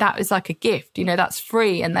people. So that was like a gift, you know, that's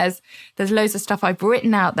free. And there's loads of stuff I've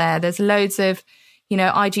written out there. There's loads of, you know,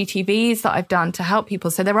 IGTVs that I've done to help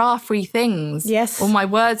people. So there are free things. Yes. All my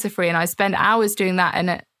words are free. And I spend hours doing that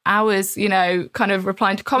and hours, you know, kind of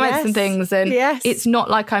replying to comments and things. And it's not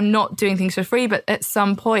like I'm not doing things for free, but at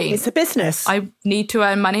some point it's a business. I need to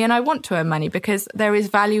earn money and I want to earn money because there is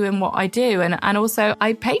value in what I do. And also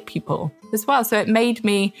I pay people as well. So it made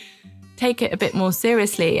me take it a bit more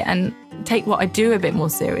seriously and take what I do a bit more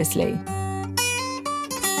seriously.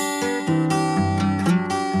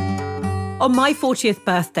 On my 40th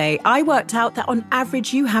birthday, I worked out that on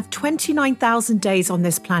average you have 29,000 days on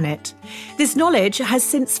this planet. This knowledge has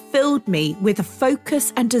since filled me with a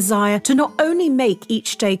focus and desire to not only make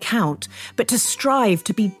each day count, but to strive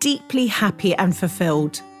to be deeply happy and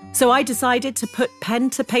fulfilled. So I decided to put pen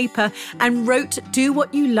to paper and wrote Do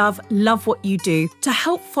What You Love, Love What You Do to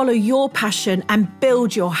help follow your passion and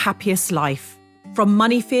build your happiest life. From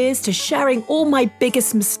money fears to sharing all my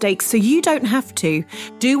biggest mistakes so you don't have to,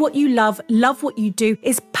 Do What You Love, Love What You Do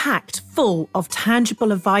is packed full of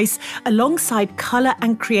tangible advice alongside colour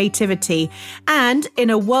and creativity. And in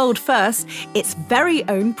a world first, its very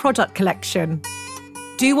own product collection.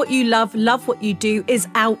 Do What You Love, Love What You Do is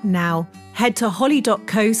out now. Head to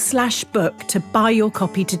holly.co/book to buy your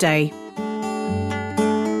copy today.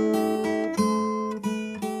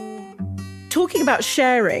 Talking about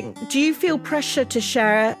sharing, do you feel pressure to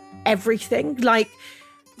share everything? Like,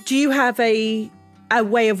 do you have a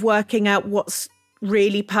way of working out what's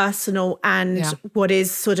really personal and what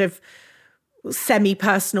is sort of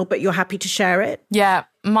semi-personal, but you're happy to share it? Yeah,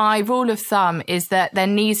 my rule of thumb is that there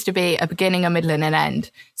needs to be a beginning, a middle and an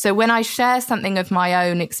end. So when I share something of my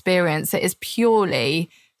own experience, it is purely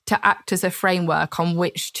to act as a framework on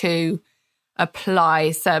which to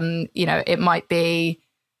apply some, you know, it might be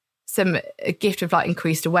a gift of like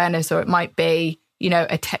increased awareness, or it might be, you know,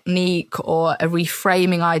 a technique or a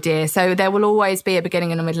reframing idea. So there will always be a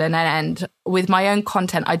beginning and a middle and an end. With my own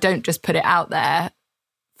content, I don't just put it out there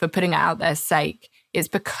for putting it out there's sake. It's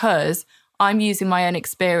because I'm using my own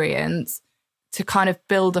experience to kind of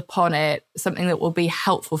build upon it, something that will be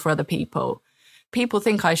helpful for other people. People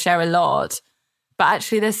think I share a lot, but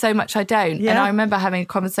actually there's so much I don't. Yeah. And I remember having a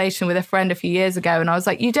conversation with a friend a few years ago and I was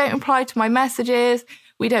like, you don't reply to my messages.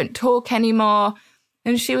 We don't talk anymore.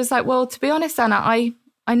 And she was like, well, to be honest, Anna, I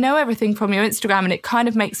know everything from your Instagram and it kind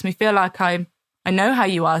of makes me feel like I know how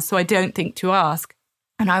you are, so I don't think to ask.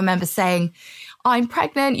 And I remember saying, I'm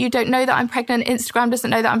pregnant. You don't know that I'm pregnant. Instagram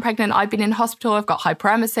doesn't know that I'm pregnant. I've been in hospital. I've got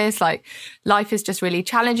hyperemesis. Like, life is just really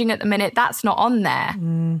challenging at the minute. That's not on there.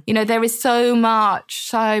 You know, there is so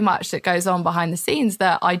much that goes on behind the scenes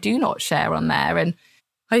that I do not share on there. And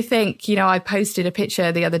I think, you know, I posted a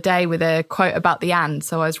picture the other day with a quote about the and.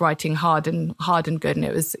 So I was writing hard and good. And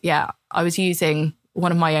it was, I was using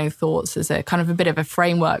one of my own thoughts as a kind of a bit of a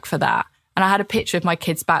framework for that. And I had a picture of my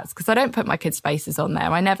kids' backs because I don't put my kids' faces on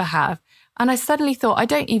there. I never have. And I suddenly thought, I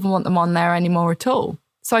don't even want them on there anymore at all.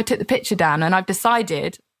 So I took the picture down and I've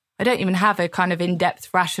decided I don't even have a kind of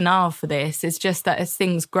in-depth rationale for this. It's just that as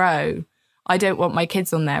things grow, I don't want my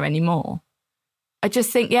kids on there anymore. I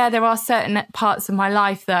just think, there are certain parts of my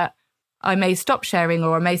life that I may stop sharing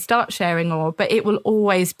or I may start sharing, but it will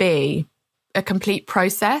always be a complete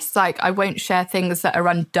process. Like, I won't share things that are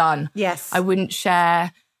undone. Yes. I wouldn't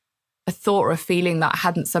share a thought or a feeling that I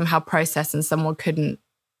hadn't somehow processed and someone couldn't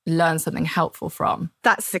learn something helpful from.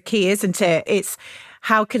 That's the key, isn't it? It's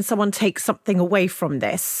how can someone take something away from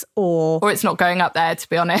this, or it's not going up there, to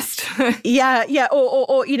be honest.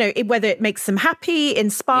 or you know, whether it makes them happy,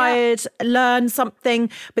 inspired, learn something,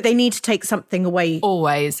 but they need to take something away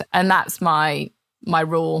always. And that's my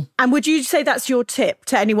rule. And would you say that's your tip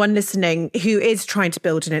to anyone listening who is trying to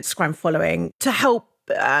build an Instagram following to help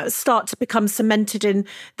start to become cemented in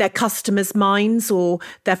their customers' minds or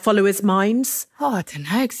their followers' minds? I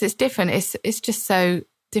don't know, because it's different. It's just so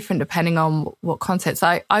different depending on what context.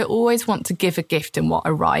 I always want to give a gift in what I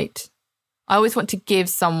write. I always want to give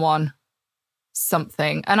someone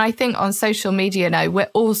something. And I think on social media now, we're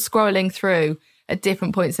all scrolling through at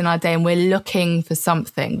different points in our day and we're looking for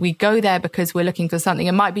something. We go there because we're looking for something.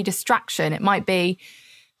 It might be distraction. It might be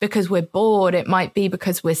because we're bored. It might be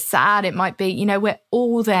because we're sad. It might be, we're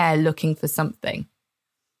all there looking for something.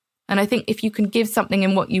 And I think if you can give something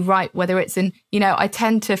in what you write, whether it's in, I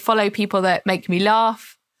tend to follow people that make me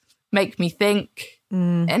laugh, make me think.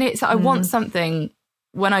 And I want something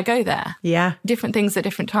when I go there. Yeah. Different things at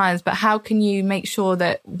different times. But how can you make sure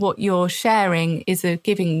that what you're sharing is a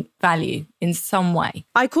giving value in some way?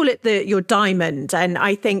 I call it your diamond. And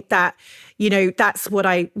I think that, that's what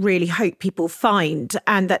I really hope people find,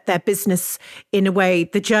 and that their business, in a way,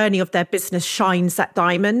 the journey of their business shines that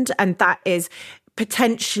diamond. And that is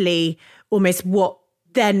potentially almost what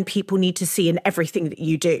then people need to see in everything that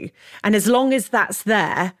you do. And as long as that's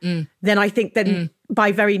there, then I think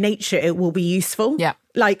by very nature, it will be useful. Yeah.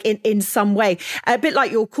 Like in some way, a bit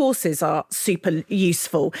like your courses are super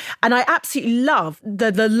useful. And I absolutely love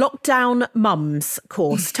the Lockdown Mums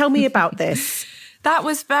course. Tell me about this. That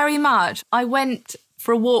was very much, I went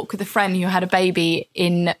for a walk with a friend who had a baby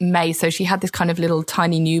in May. So she had this kind of little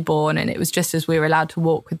tiny newborn, and it was just as we were allowed to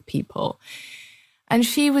walk with people. And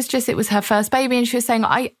it was her first baby. And she was saying,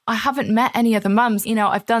 I haven't met any other mums.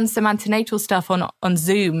 I've done some antenatal stuff on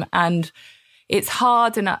Zoom, and it's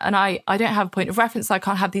hard. And I don't have a point of reference. So I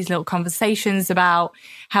can't have these little conversations about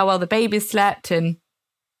how well the baby slept. And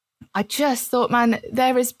I just thought, man,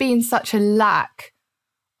 there has been such a lack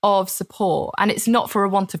of support. And it's not for a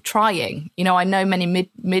want of trying. I know many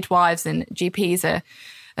midwives and GPs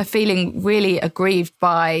are feeling really aggrieved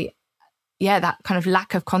by that kind of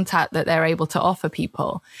lack of contact that they're able to offer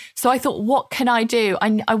people. So I thought, what can I do?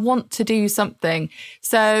 I want to do something.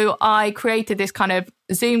 So I created this kind of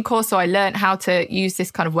Zoom course. So I learned how to use this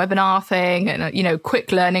kind of webinar thing and,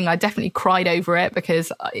 quick learning. I definitely cried over it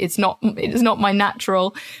because it's not my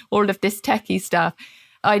natural, all of this techie stuff.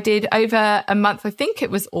 I did over a month, I think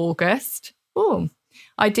it was August.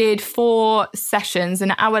 I did 4 sessions,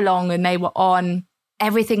 an hour long, and they were on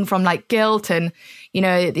everything from like guilt and,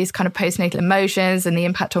 these kind of postnatal emotions and the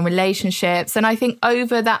impact on relationships. And I think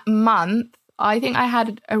over that month, I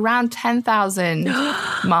had around 10,000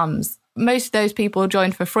 mums. Most of those people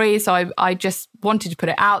joined for free. So I just wanted to put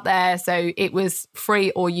it out there. So it was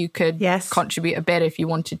free, or you could contribute a bit if you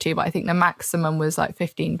wanted to. But I think the maximum was like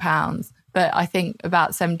 £15. But I think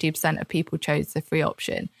about 70% of people chose the free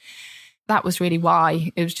option. That was really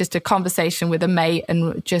why. It was just a conversation with a mate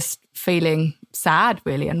and just feeling sad,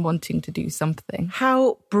 really, and wanting to do something.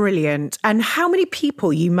 How brilliant. And how many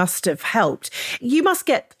people you must have helped. You must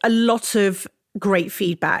get a lot of great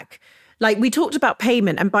feedback. Like we talked about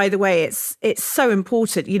payment. And by the way, it's so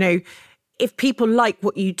important. If people like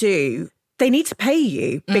what you do, they need to pay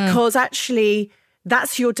you because actually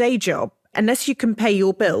that's your day job. Unless you can pay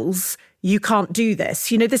your bills, you can't do this.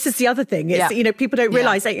 This is the other thing. It's, people don't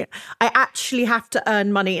realize that I actually have to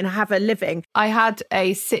earn money and have a living. I had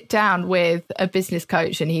a sit down with a business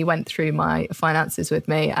coach, and he went through my finances with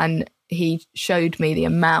me, and he showed me the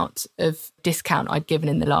amount of discount I'd given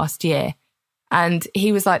in the last year. And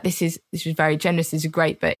he was like, this is very generous, this is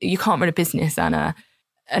great, but you can't run a business, Anna.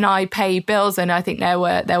 And I pay bills, and I think there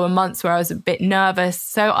were months where I was a bit nervous.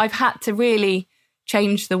 So I've had to really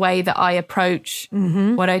change the way that I approach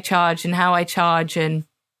what I charge and how I charge. And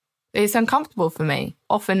it's uncomfortable for me.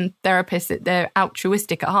 Often therapists, they're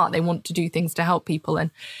altruistic at heart. They want to do things to help people.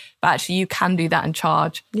 But actually you can do that and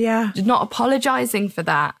charge. Yeah. Not apologizing for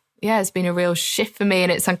that. Yeah, it's been a real shift for me,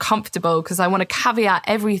 and it's uncomfortable because I want to caveat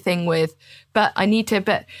everything with,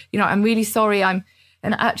 I'm really sorry. And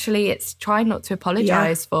actually it's trying not to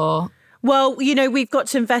apologize for. Well, we've got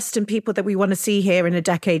to invest in people that we want to see here in a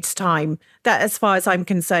decade's time. That, as far as I'm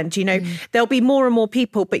concerned, there'll be more and more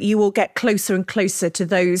people, but you will get closer and closer to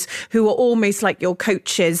those who are almost like your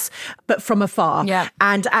coaches, but from afar. Yeah.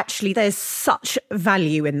 And actually, there's such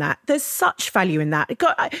value in that. There's such value in that.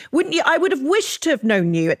 God, wouldn't you? I would have wished to have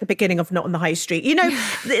known you at the beginning of Not on the High Street.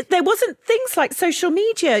 There wasn't things like social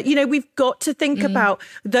media. We've got to think about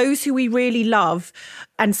those who we really love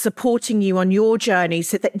and supporting you on your journey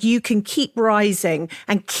so that you can keep rising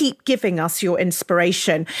and keep giving us your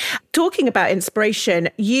inspiration. Talking about inspiration,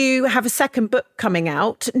 you have a second book coming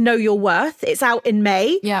out, Know Your Worth. It's out in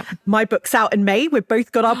May. Yeah. My book's out in May. We've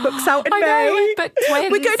both got our books out in May. Know, book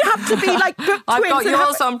twins. We're going to have to be like book twins. I've got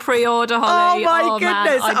yours on pre-order, Holly. Oh my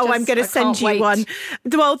goodness. I'm going to send you one.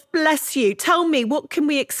 Well, bless you. Tell me, what can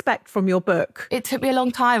we expect from your book? It took me a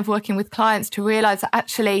long time of working with clients to realise that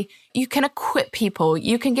actually you can equip people,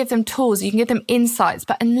 you can give them tools, you can give them insights,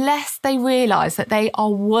 but unless they realise that they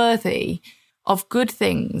are worthy of good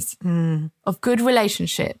things, of good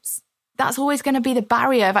relationships, that's always going to be the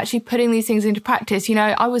barrier of actually putting these things into practice. You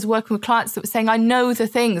know, I was working with clients that were saying, I know the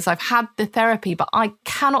things, I've had the therapy, but I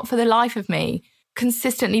cannot for the life of me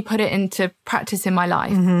consistently put it into practice in my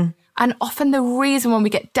life. And often the reason when we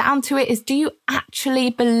get down to it is, do you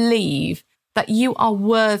actually believe that you are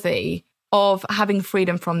worthy of having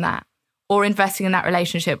freedom from that, or investing in that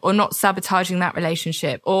relationship, or not sabotaging that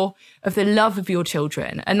relationship, or of the love of your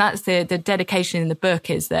children? And that's the dedication in the book,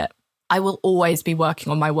 is that I will always be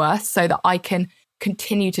working on my worth so that I can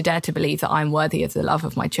continue to dare to believe that I'm worthy of the love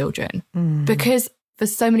of my children. Because for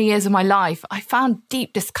so many years of my life, I found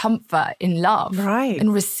deep discomfort in love,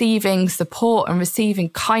 and receiving support and receiving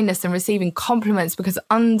kindness and receiving compliments, because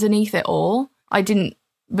underneath it all, I didn't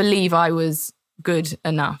believe I was good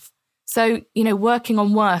enough. So, you know, working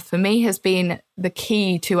on worth for me has been the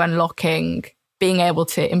key to unlocking being able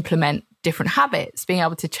to implement different habits, being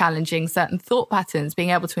able to challenging certain thought patterns, being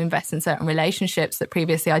able to invest in certain relationships that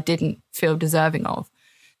previously I didn't feel deserving of.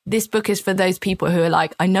 This book is for those people who are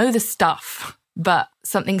like, I know the stuff, but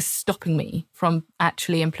something's stopping me from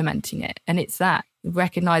actually implementing it. And it's that,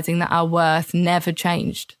 recognizing that our worth never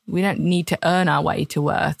changed. We don't need to earn our way to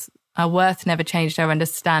worth. Our worth never changed, our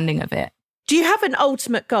understanding of it. Do you have an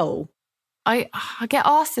ultimate goal? I get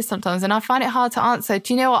asked this sometimes and I find it hard to answer.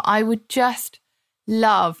 Do you know what? I would just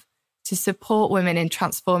love to support women in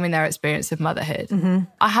transforming their experience of motherhood.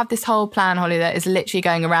 I have this whole plan, Holly, that is literally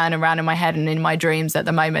going around and around in my head and in my dreams at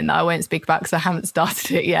the moment that I won't speak about because I haven't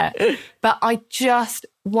started it yet. But I just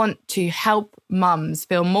want to help mums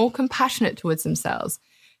feel more compassionate towards themselves,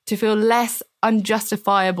 to feel less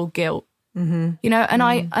unjustifiable guilt. You know, and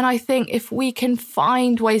I think if we can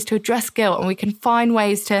find ways to address guilt, and we can find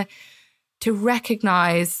ways to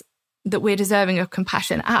recognize that we're deserving of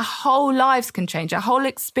compassion, our whole lives can change. Our whole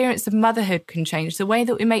experience of motherhood can change. The way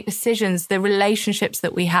that we make decisions, the relationships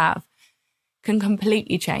that we have can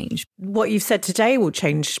completely change. What you've said today will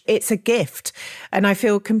change. It's a gift. And I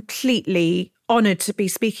feel completely honoured to be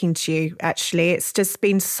speaking to you, actually. It's just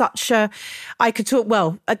been I could talk,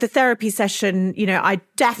 well, at the therapy session, you know, I'd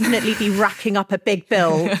definitely be racking up a big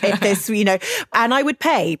bill if this, you know, and I would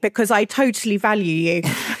pay because I totally value you.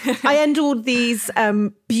 I end all these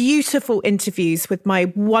beautiful interviews with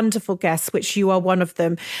my wonderful guests, which you are one of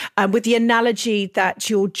them, with the analogy that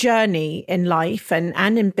your journey in life and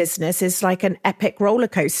in business is like an epic roller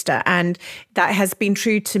coaster. And that has been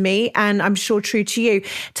true to me, and I'm sure true to you.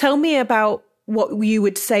 Tell me about what you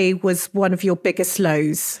would say was one of your biggest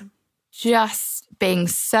lows. Just being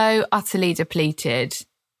so utterly depleted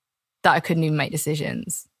that I couldn't even make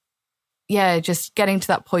decisions. Yeah, just getting to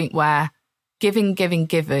that point where giving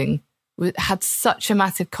had such a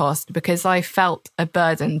massive cost because I felt a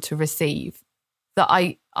burden to receive that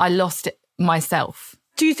I lost it myself.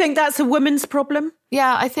 Do you think that's a woman's problem?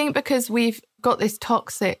 Yeah, I think because we've got this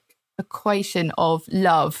toxic equation of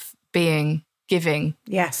love being giving.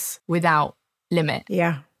 Yes. Without limit.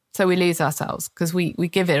 Yeah. So we lose ourselves because we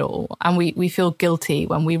give it all, and we feel guilty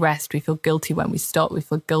when we rest. We feel guilty when we stop. We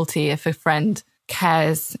feel guilty if a friend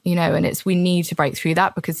cares, you know, and we need to break through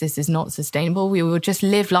that because this is not sustainable. We will just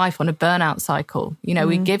live life on a burnout cycle. You know,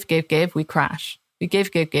 we give, we crash. We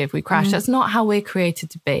give, we crash. That's not how we're created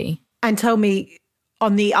to be. And tell me,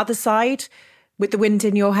 on the other side, with the wind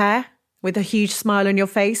in your hair, with a huge smile on your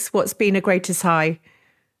face, what's been a greatest high?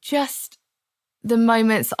 Just the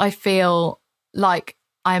moments I feel like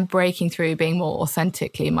I'm breaking through, being more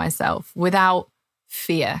authentically myself without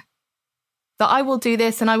fear. That I will do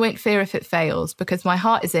this and I won't fear if it fails because my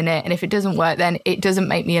heart is in it. And if it doesn't work, then it doesn't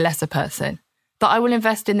make me a lesser person. That I will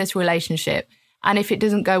invest in this relationship. And if it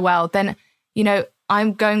doesn't go well, then, you know,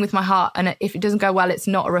 I'm going with my heart. And if it doesn't go well, it's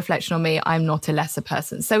not a reflection on me. I'm not a lesser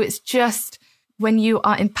person. So it's just when you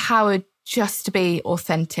are empowered just to be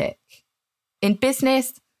authentic in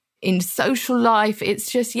business, in social life, it's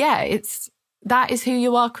just, that is who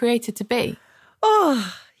you are created to be.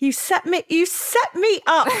 Oh, you set me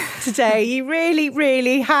up today. You really,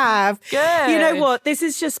 really have. Good. You know what? This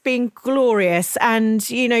has just been glorious. And,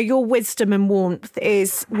 you know, your wisdom and warmth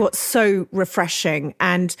is what's so refreshing.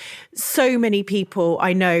 And so many people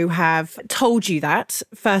I know have told you that,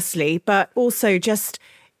 firstly, but also just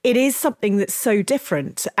it is something that's so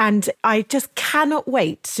different. And I just cannot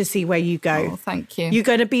wait to see where you go. Oh, thank you. You're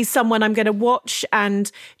going to be someone I'm going to watch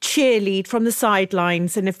and cheerlead from the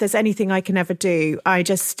sidelines. And if there's anything I can ever do, I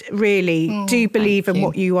just really do believe in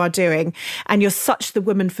what you are doing. And you're such the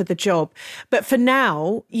woman for the job. But for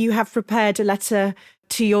now, you have prepared a letter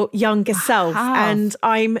to your younger self. And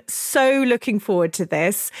I'm so looking forward to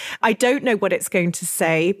this. I don't know what it's going to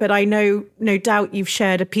say, but I know, no doubt you've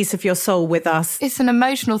shared a piece of your soul with us. It's an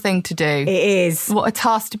emotional thing to do. It is. What a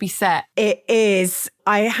task to be set. It is.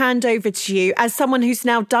 I hand over to you as someone who's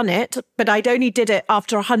now done it, but I'd only did it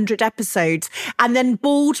after 100 episodes and then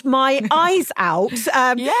bawled my eyes out.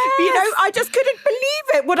 Yes. I just couldn't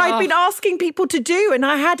believe it, what I'd been asking people to do, and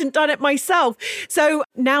I hadn't done it myself. So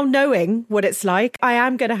now knowing what it's like, I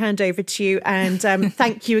am going to hand over to you, and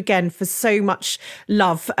thank you again for so much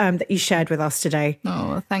love that you shared with us today. Oh,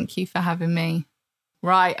 well, thank you for having me.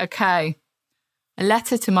 Right, okay. A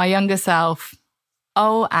letter to my younger self.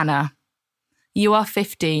 Oh, Anna. You are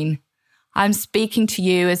 15. I'm speaking to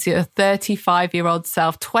you as your 35-year-old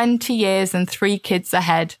self, 20 years and 3 kids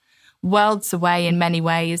ahead, worlds away in many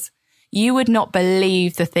ways. You would not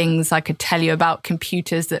believe the things I could tell you about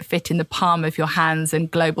computers that fit in the palm of your hands and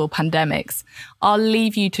global pandemics. I'll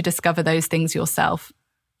leave you to discover those things yourself.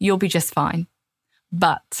 You'll be just fine.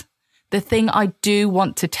 But the thing I do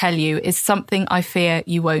want to tell you is something I fear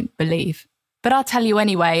you won't believe. But I'll tell you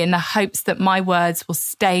anyway, in the hopes that my words will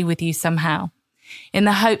stay with you somehow. In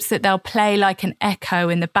the hopes that they'll play like an echo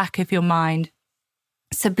in the back of your mind,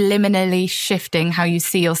 subliminally shifting how you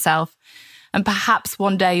see yourself, and perhaps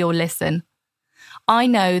one day you'll listen. I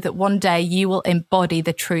know that one day you will embody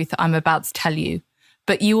the truth I'm about to tell you,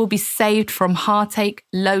 but you will be saved from heartache,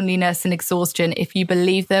 loneliness, and exhaustion if you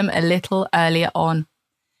believe them a little earlier on.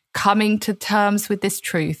 Coming to terms with this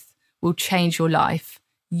truth will change your life.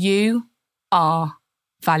 You are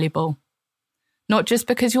valuable. Not just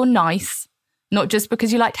because you're nice, not just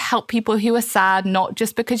because you like to help people who are sad, not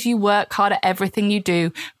just because you work hard at everything you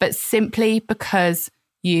do, but simply because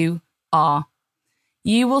you are.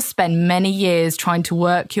 You will spend many years trying to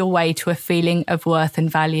work your way to a feeling of worth and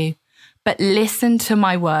value. But listen to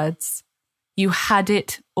my words. You had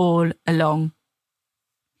it all along.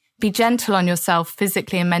 Be gentle on yourself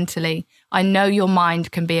physically and mentally. I know your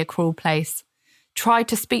mind can be a cruel place. Try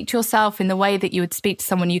to speak to yourself in the way that you would speak to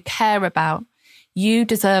someone you care about. You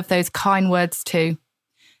deserve those kind words too.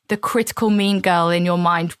 The critical mean girl in your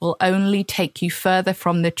mind will only take you further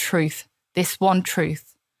from the truth, this one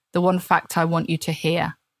truth, the one fact I want you to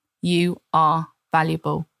hear. You are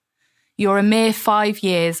valuable. You're a mere 5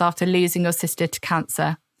 years after losing your sister to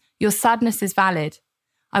cancer. Your sadness is valid.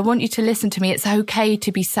 I want you to listen to me. It's okay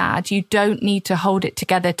to be sad. You don't need to hold it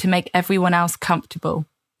together to make everyone else comfortable.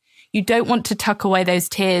 You don't want to tuck away those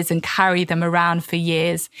tears and carry them around for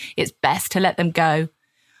years. It's best to let them go.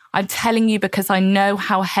 I'm telling you because I know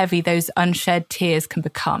how heavy those unshed tears can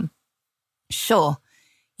become. Sure,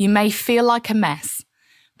 you may feel like a mess,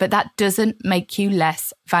 but that doesn't make you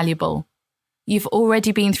less valuable. You've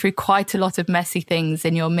already been through quite a lot of messy things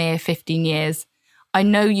in your mere 15 years. I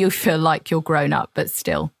know you feel like you're grown up, but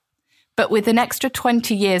still. But with an extra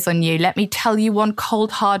 20 years on you, let me tell you one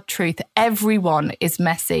cold, hard truth. Everyone is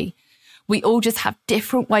messy. We all just have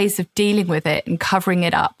different ways of dealing with it and covering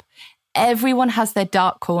it up. Everyone has their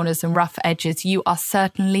dark corners and rough edges. You are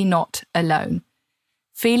certainly not alone.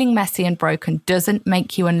 Feeling messy and broken doesn't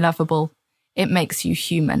make you unlovable. It makes you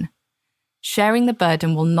human. Sharing the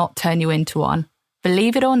burden will not turn you into one.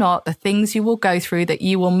 Believe it or not, the things you will go through that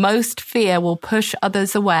you will most fear will push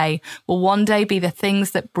others away will one day be the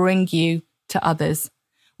things that bring you to others.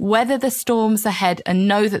 Weather the storms ahead and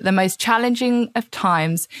know that the most challenging of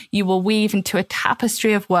times you will weave into a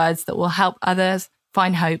tapestry of words that will help others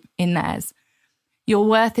find hope in theirs. Your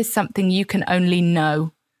worth is something you can only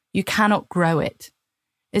know. You cannot grow it.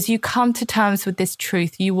 As you come to terms with this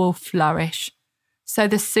truth, you will flourish. So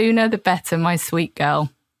the sooner the better, my sweet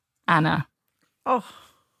girl, Anna. Oh,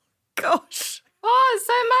 gosh. Oh, it's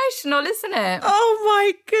so emotional, isn't it? Oh,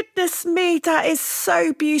 my goodness me. That is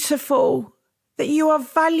so beautiful. That you are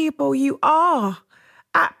valuable. You are.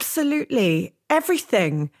 Absolutely.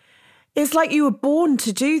 Everything. It's like you were born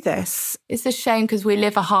to do this. It's a shame because we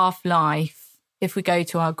live a half life if we go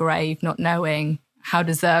to our grave not knowing how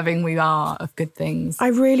deserving we are of good things. I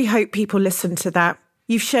really hope people listen to that.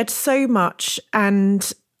 You've shared so much,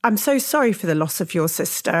 and I'm so sorry for the loss of your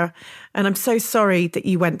sister, and I'm so sorry that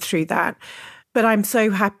you went through that. But I'm so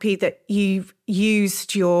happy that you've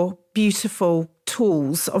used your beautiful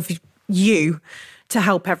tools of you to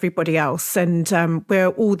help everybody else. And we're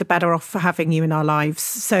all the better off for having you in our lives.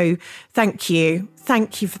 So thank you.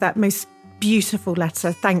 Thank you for that most beautiful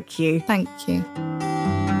letter. Thank you. Thank you.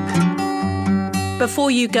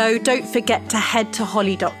 Before you go, don't forget to head to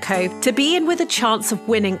holly.co to be in with a chance of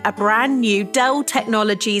winning a brand new Dell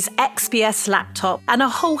Technologies XPS laptop and a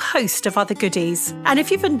whole host of other goodies. And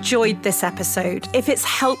if you've enjoyed this episode, if it's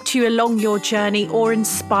helped you along your journey or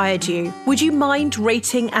inspired you, would you mind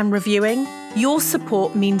rating and reviewing? Your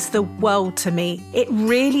support means the world to me. It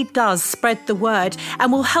really does spread the word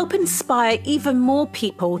and will help inspire even more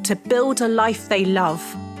people to build a life they love.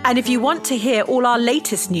 And if you want to hear all our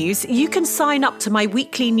latest news, you can sign up to my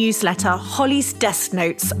weekly newsletter, Holly's Desk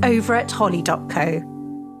Notes, over at holly.co.